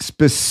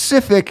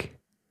specific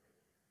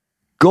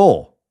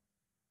goal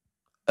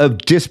of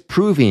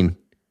disproving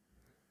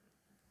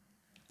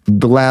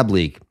the lab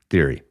leak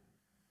theory.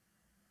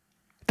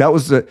 That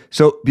was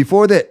so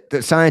before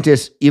the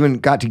scientists even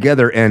got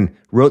together and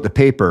wrote the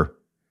paper,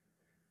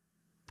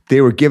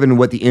 they were given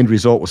what the end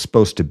result was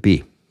supposed to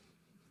be.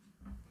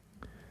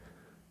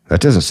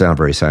 That doesn't sound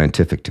very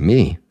scientific to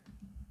me.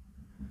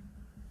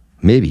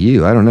 Maybe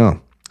you, I don't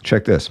know.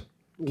 Check this.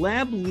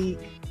 Lab leak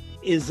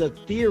is a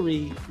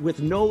theory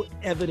with no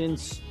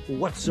evidence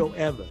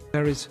whatsoever.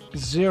 There is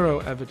zero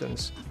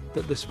evidence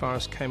that this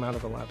virus came out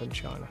of a lab in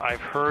China.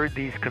 I've heard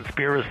these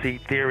conspiracy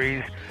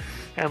theories,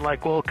 and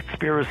like all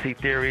conspiracy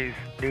theories,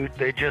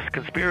 they're just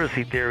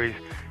conspiracy theories.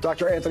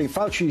 Dr. Anthony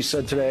Fauci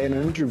said today in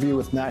an interview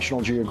with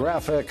National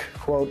Geographic,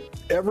 quote,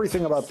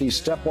 everything about the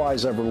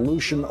stepwise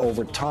evolution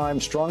over time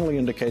strongly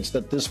indicates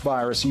that this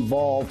virus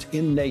evolved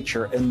in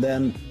nature and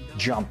then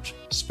jumped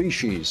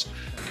species.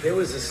 There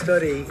was a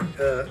study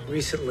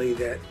recently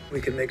that we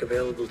can make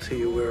available to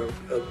you where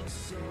a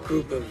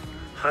group of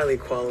highly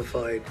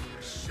qualified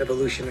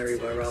evolutionary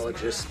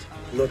virologists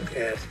looked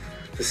at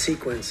the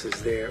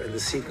sequences there and the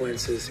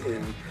sequences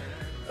in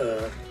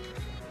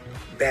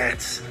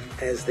bats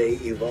as they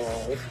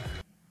evolve.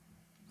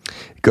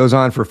 It goes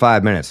on for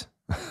 5 minutes.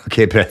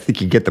 Okay, but I think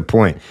you get the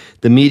point.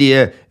 The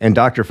media and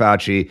Dr.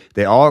 Fauci,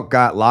 they all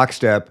got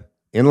lockstep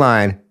in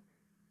line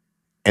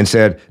and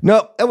said,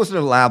 no, that wasn't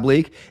a lab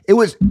leak.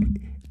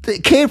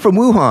 It came from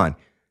Wuhan.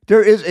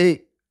 There is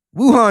a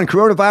Wuhan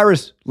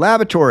coronavirus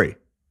laboratory.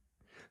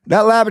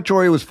 That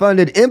laboratory was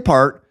funded in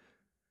part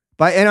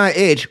by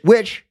NIH,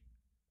 which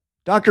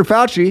Dr.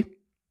 Fauci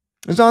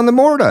is on the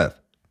board of.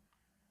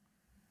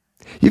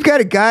 You've got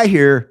a guy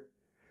here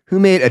who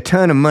made a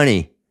ton of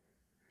money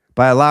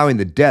by allowing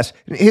the deaths.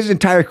 His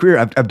entire career,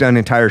 I've done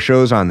entire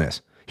shows on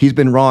this. He's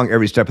been wrong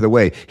every step of the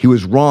way. He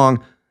was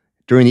wrong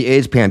during the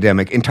AIDS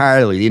pandemic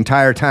entirely, the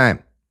entire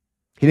time.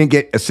 He didn't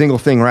get a single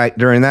thing right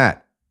during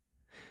that.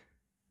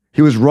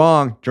 He was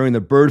wrong during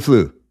the bird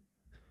flu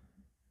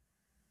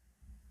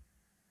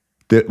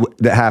that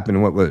happened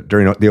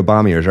during the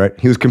Obama years, right?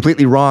 He was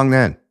completely wrong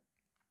then.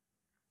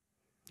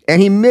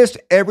 And he missed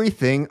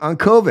everything on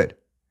COVID.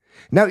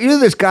 Now, either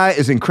this guy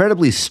is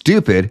incredibly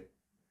stupid,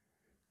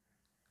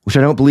 which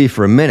I don't believe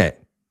for a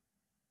minute,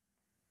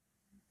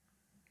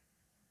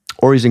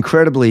 or he's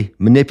incredibly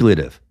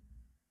manipulative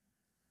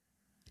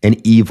and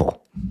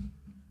evil.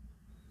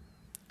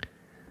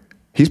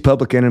 He's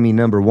public enemy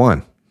number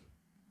one.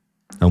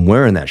 I'm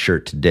wearing that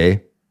shirt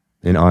today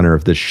in honor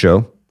of this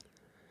show.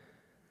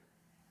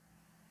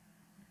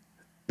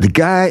 The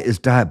guy is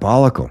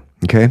diabolical,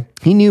 okay?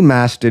 He knew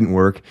masks didn't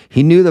work.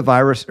 He knew the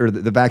virus or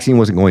the vaccine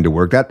wasn't going to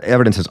work. That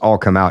evidence has all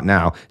come out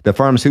now. The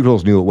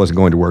pharmaceuticals knew it wasn't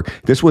going to work.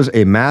 This was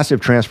a massive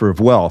transfer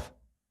of wealth.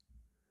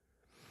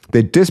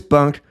 They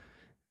debunked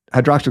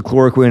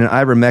hydroxychloroquine and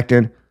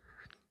ivermectin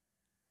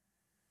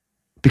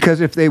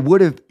because if they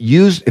would have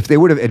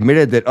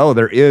admitted that, oh,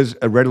 there is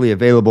a readily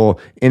available,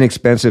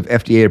 inexpensive,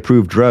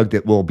 FDA-approved drug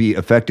that will be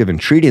effective in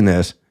treating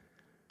this,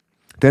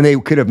 then they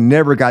could have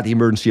never got the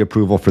emergency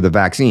approval for the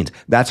vaccines.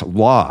 That's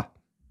law.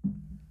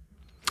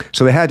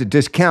 So they had to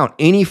discount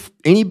any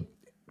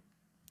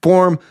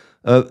form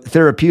of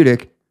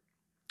therapeutic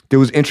that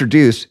was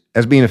introduced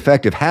as being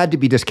effective had to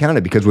be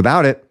discounted because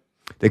without it,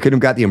 they couldn't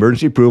have got the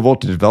emergency approval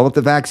to develop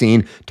the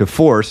vaccine to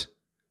force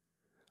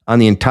on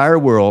the entire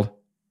world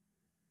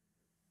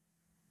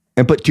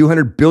and put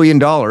 $200 billion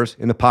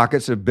in the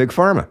pockets of Big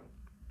Pharma.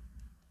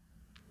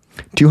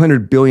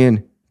 $200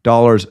 billion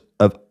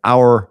of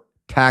our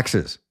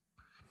taxes.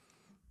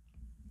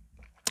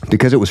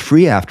 Because it was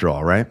free after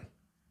all, right?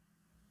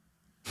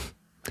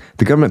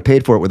 The government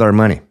paid for it with our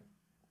money.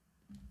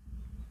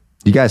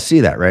 You guys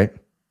see that, right?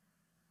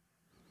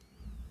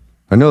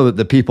 I know that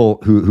the people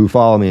who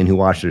follow me and who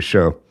watch this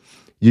show,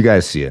 you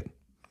guys see it.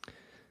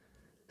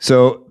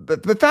 So,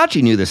 but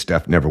Fauci knew this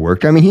stuff never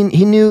worked. I mean,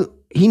 he knew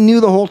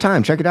the whole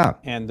time. Check it out.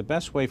 And the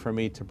best way for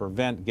me to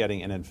prevent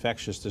getting an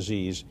infectious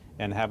disease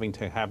and having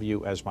to have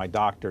you as my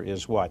doctor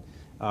is what?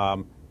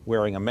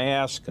 Wearing a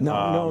mask.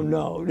 No.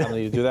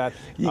 You do that.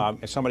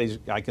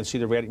 If I can see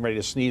they're getting ready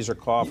to sneeze or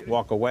cough,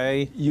 walk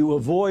away. You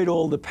avoid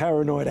all the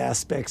paranoid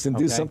aspects and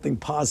do something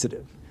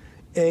positive.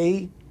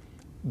 A,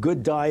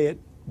 good diet.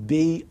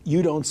 B,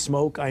 you don't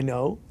smoke, I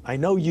know. I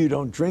know you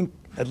don't drink,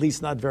 at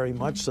least not very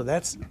much, so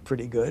that's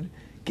pretty good.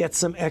 Get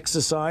some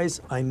exercise.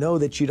 I know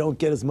that you don't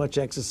get as much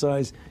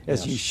exercise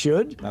as you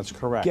should. That's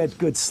correct. Get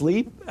good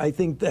sleep. I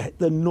think that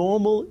the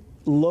normal,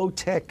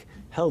 low-tech,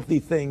 healthy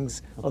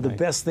things are the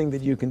best thing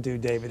that you can do,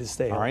 David, is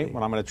stay healthy. All right,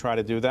 well, I'm going to try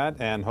to do that,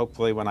 and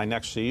hopefully when I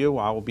next see you,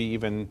 I will be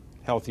even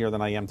healthier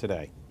than I am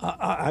today.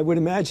 I would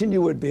imagine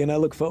you would be, and I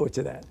look forward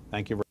to that.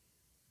 Thank you.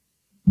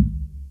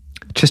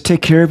 Just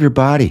take care of your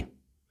body.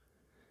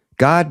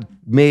 God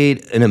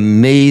made an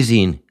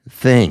amazing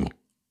thing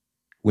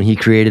when he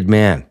created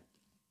man.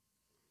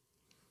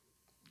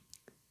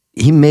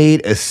 He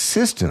made a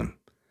system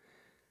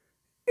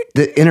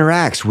that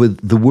interacts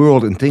with the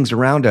world and things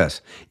around us,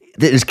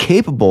 that is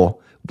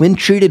capable, when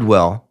treated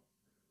well,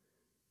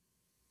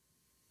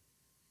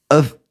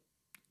 of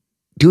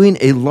doing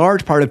a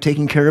large part of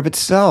taking care of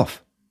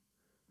itself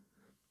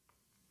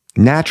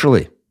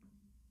naturally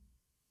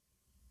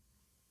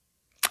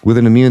with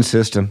an immune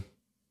system.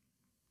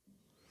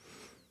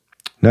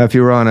 Now, if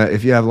you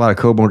have a lot of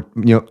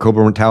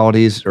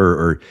comortalities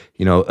or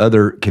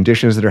other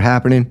conditions that are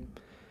happening,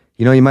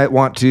 you might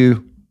want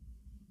to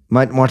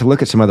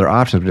look at some other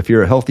options. But if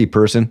you're a healthy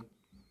person,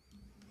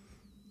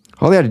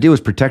 all they had to do was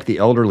protect the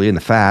elderly and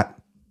the fat.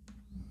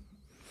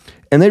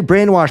 And they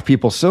brainwashed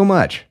people so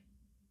much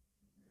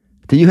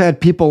that you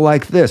had people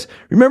like this.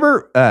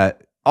 Remember,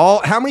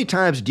 how many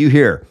times do you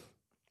hear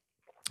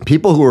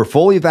people who were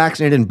fully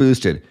vaccinated and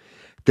boosted,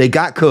 they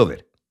got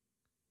COVID,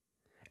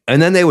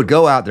 and then they would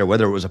go out there,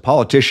 whether it was a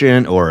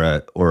politician or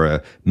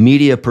a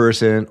media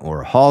person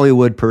or a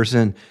Hollywood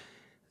person,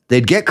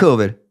 they'd get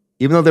COVID,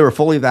 even though they were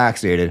fully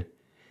vaccinated.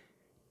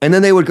 And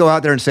then they would go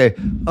out there and say,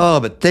 oh,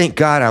 but thank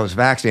God I was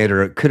vaccinated,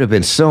 or it could have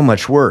been so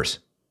much worse.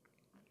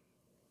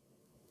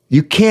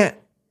 You can't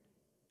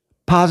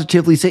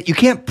positively say, you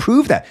can't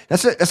prove that.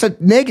 That's a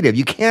negative.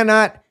 You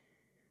cannot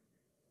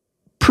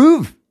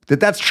prove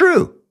that that's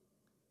true.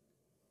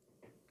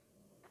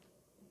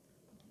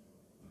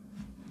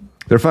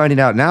 They're finding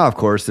out now, of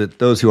course, that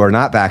those who are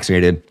not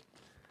vaccinated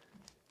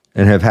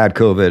and have had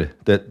COVID,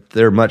 that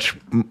their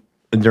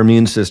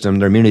immune system,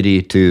 their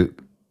immunity to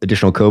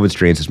additional COVID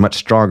strains is much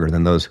stronger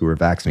than those who were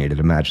vaccinated.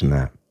 Imagine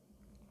that.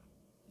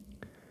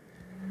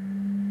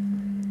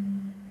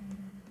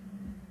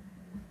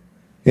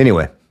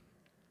 Anyway,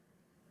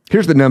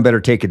 here's the Nunn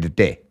Better Take of the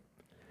day.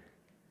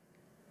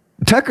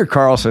 Tucker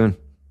Carlson,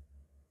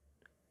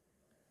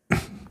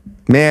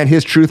 man,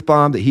 his truth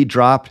bomb that he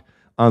dropped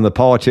on the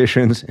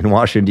politicians in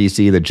Washington,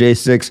 D.C., the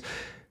J6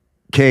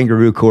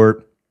 kangaroo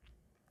court,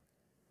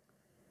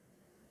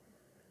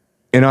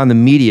 and on the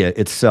media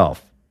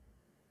itself,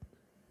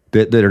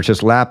 that are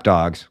just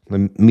lapdogs,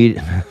 the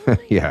media,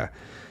 yeah,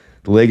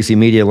 the legacy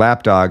media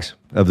lapdogs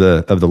of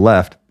the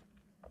left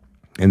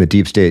and the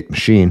deep state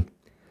machine.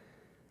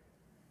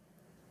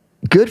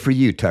 Good for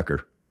you,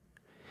 Tucker.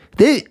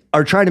 They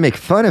are trying to make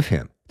fun of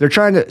him. They're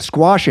trying to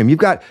squash him. You've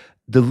got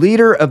the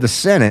leader of the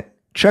Senate,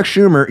 Chuck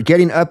Schumer,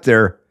 getting up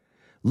there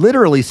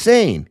literally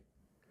saying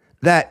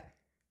that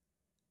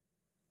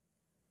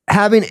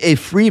having a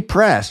free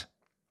press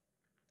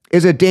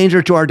is a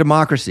danger to our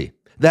democracy,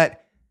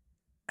 that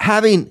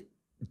having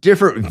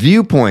different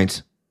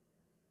viewpoints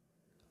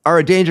are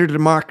a danger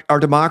to our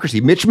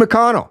democracy. Mitch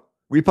McConnell,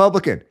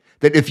 Republican,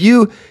 that if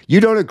you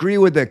don't agree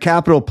with the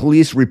Capitol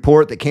Police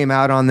report that came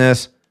out on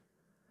this,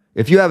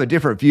 if you have a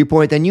different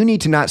viewpoint, then you need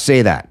to not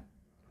say that.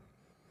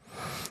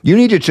 You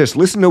need to just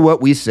listen to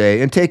what we say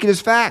and take it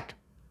as fact.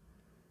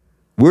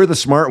 We're the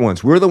smart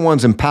ones. We're the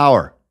ones in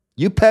power.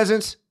 You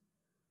peasants,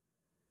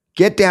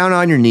 get down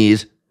on your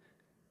knees,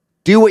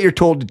 do what you're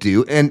told to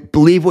do, and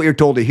believe what you're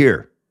told to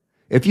hear.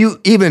 If you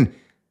even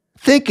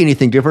think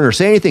anything different or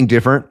say anything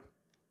different,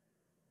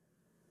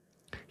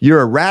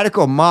 you're a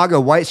radical MAGA,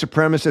 white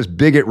supremacist,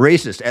 bigot,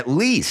 racist, at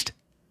least.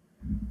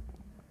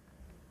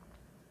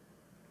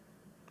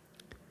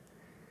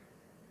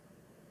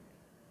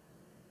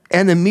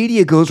 And the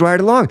media goes right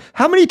along.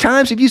 How many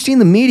times have you seen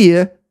the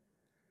media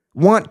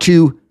want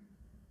to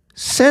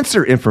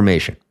censor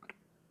information?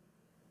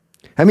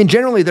 I mean,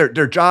 generally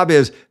their job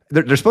is,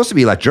 they're supposed to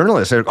be like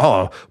journalists. They're,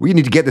 we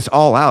need to get this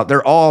all out.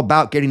 They're all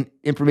about getting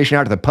information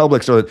out to the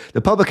public so that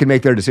the public can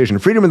make their decision.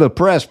 Freedom of the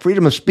press,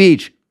 freedom of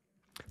speech,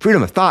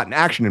 freedom of thought and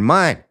action and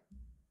mind.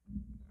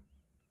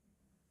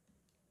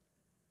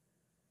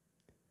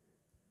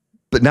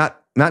 But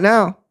not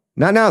now.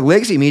 Not now.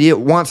 Legacy media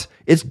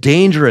it's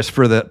dangerous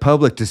for the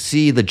public to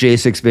see the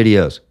J6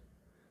 videos.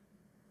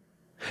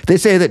 They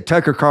say that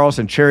Tucker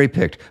Carlson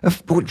cherry-picked.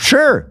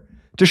 Sure,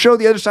 to show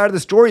the other side of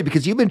the story,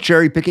 because you've been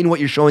cherry-picking what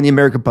you're showing the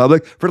American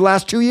public for the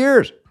last 2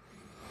 years.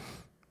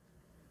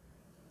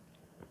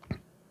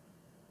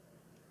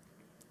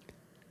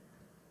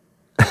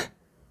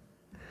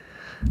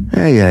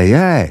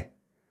 Hey.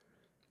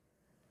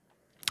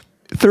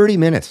 30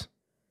 minutes.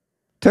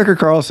 Tucker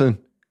Carlson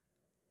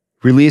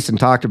released and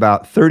talked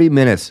about 30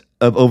 minutes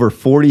of over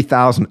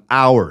 40,000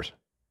 hours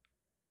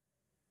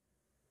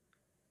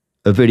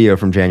of video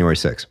from January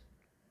 6th.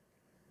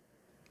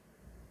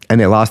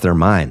 And they lost their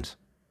minds.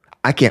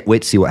 I can't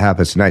wait to see what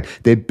happens tonight.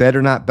 They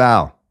better not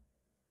bow.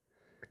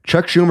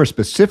 Chuck Schumer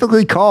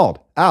specifically called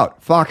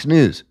out Fox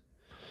News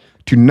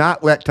to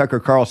not let Tucker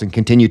Carlson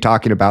continue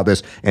talking about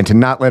this and to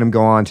not let him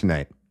go on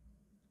tonight.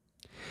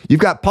 You've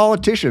got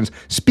politicians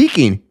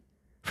speaking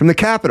from the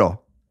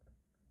Capitol,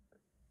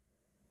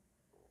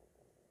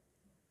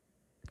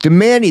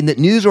 demanding that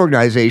news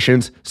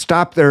organizations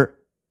stop their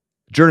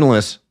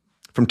journalists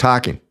from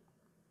talking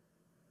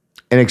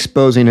and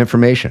exposing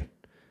information.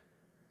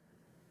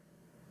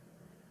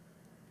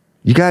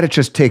 You got to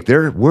just take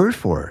their word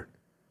for it.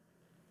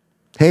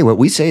 Hey, what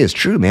we say is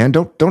true, man.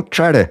 Don't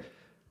try to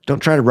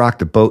rock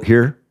the boat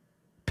here,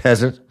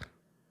 peasant.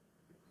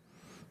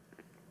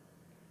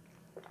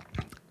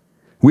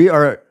 We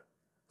are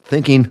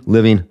thinking,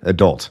 living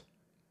adults.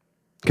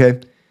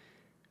 Okay?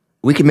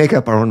 We can make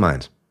up our own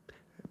minds.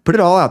 Put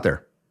it all out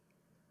there.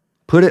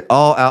 Put it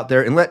all out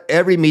there and let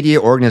every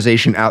media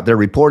organization out there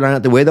report on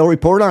it the way they'll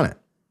report on it.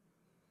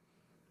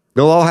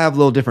 They'll all have a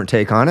little different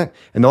take on it,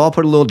 and they'll all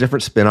put a little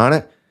different spin on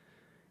it,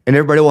 and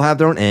everybody will have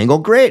their own angle.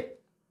 Great.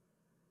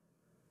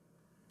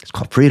 It's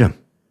called freedom.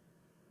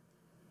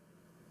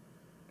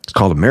 It's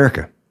called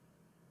America.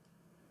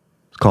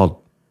 It's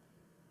called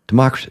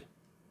democracy.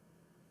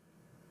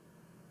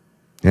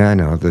 Yeah, I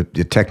know. The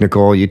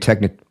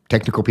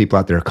technical people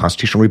out there,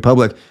 constitutional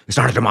republic, it's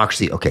not a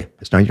democracy. Okay,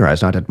 it's not, you're right,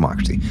 it's not a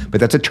democracy. But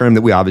that's a term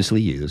that we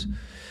obviously use.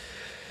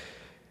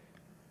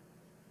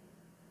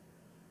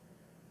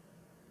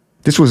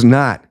 This was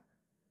not,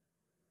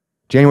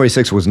 January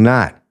 6th was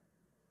not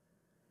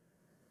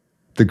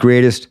the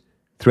greatest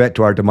threat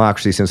to our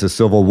democracy since the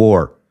Civil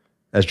War,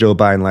 as Joe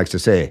Biden likes to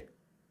say.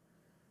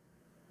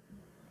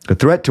 The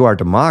threat to our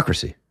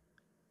democracy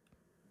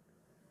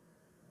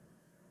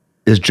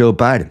is Joe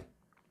Biden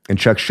and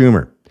Chuck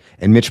Schumer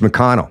and Mitch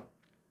McConnell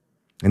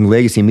and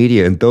legacy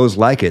media and those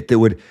like it that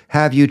would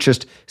have you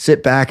just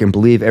sit back and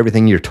believe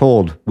everything you're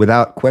told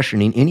without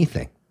questioning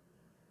anything.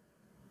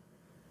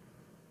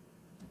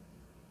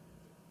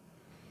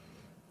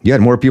 You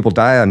had more people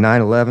die on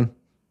 9/11,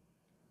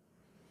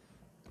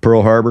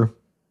 Pearl Harbor,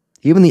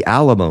 even the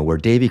Alamo, where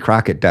Davy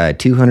Crockett died.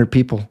 200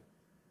 people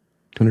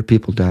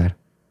died.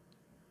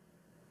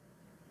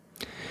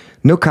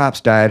 No cops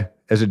died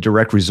as a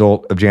direct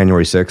result of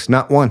January 6th.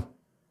 Not one.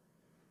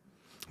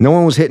 No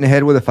one was hit in the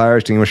head with a fire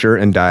extinguisher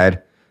and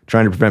died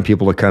trying to prevent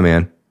people to come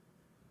in.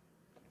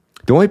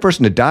 The only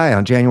person to die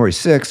on January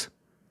 6th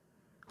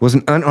was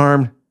an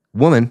unarmed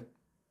woman,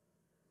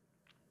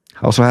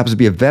 who also happens to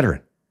be a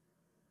veteran.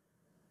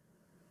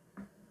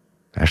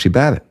 Ashley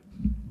Babbitt,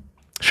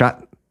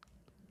 shot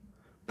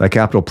by a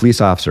Capitol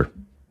police officer.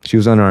 She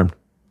was unarmed.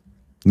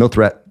 No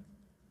threat.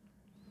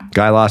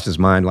 Guy lost his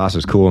mind, lost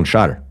his cool, and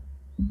shot her.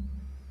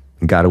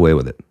 And got away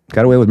with it.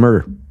 Got away with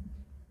murder.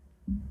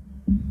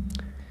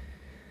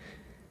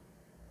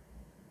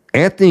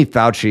 Anthony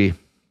Fauci,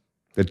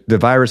 the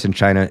virus in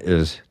China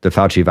is the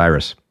Fauci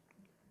virus.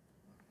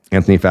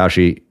 Anthony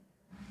Fauci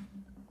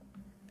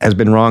has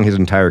been wrong his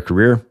entire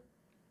career.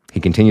 He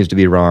continues to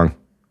be wrong.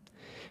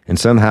 And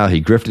somehow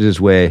he grifted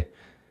his way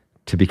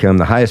to become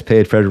the highest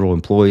paid federal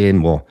employee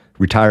and will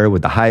retire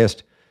with the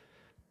highest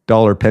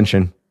dollar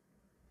pension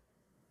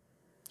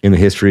in the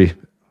history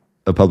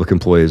of public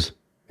employees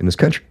in this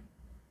country.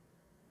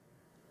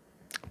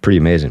 Pretty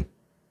amazing.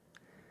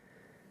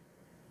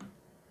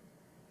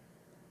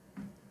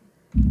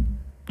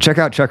 Check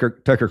out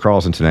Tucker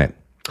Carlson tonight.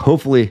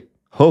 Hopefully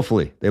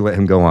they let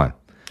him go on.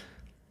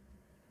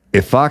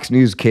 If Fox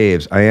News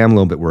caves, I am a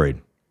little bit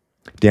worried.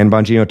 Dan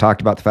Bongino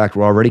talked about the fact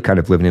we're already kind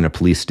of living in a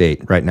police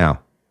state right now.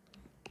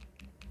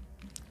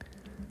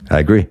 I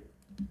agree.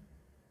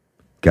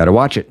 Got to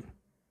watch it.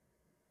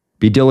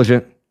 Be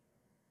diligent.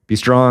 Be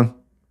strong.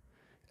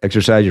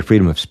 Exercise your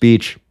freedom of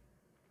speech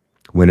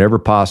whenever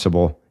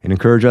possible and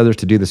encourage others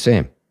to do the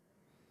same.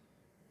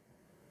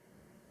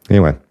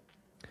 Anyway,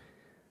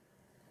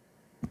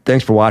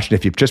 thanks for watching.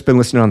 If you've just been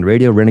listening on the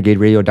radio,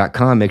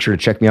 renegaderadio.com, make sure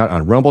to check me out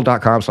on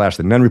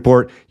rumble.com/The Nunn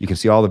Report. You can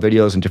see all the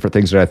videos and different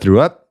things that I threw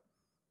up.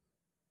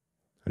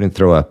 I didn't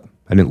throw up.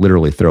 I didn't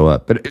literally throw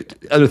up. But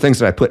other things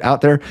that I put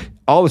out there,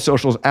 all the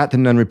socials at The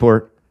Nunn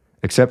Report,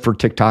 except for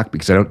TikTok,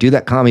 because I don't do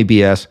that commie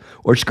BS.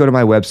 Or just go to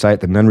my website,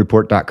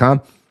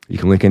 thenunnreport.com. You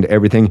can link into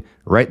everything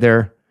right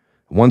there.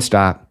 One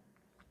stop.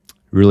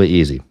 Really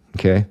easy.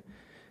 Okay?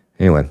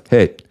 Anyway,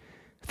 hey,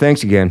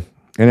 thanks again.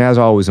 And as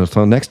always,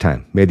 until next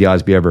time, may the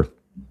odds be ever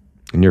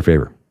in your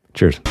favor.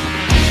 Cheers.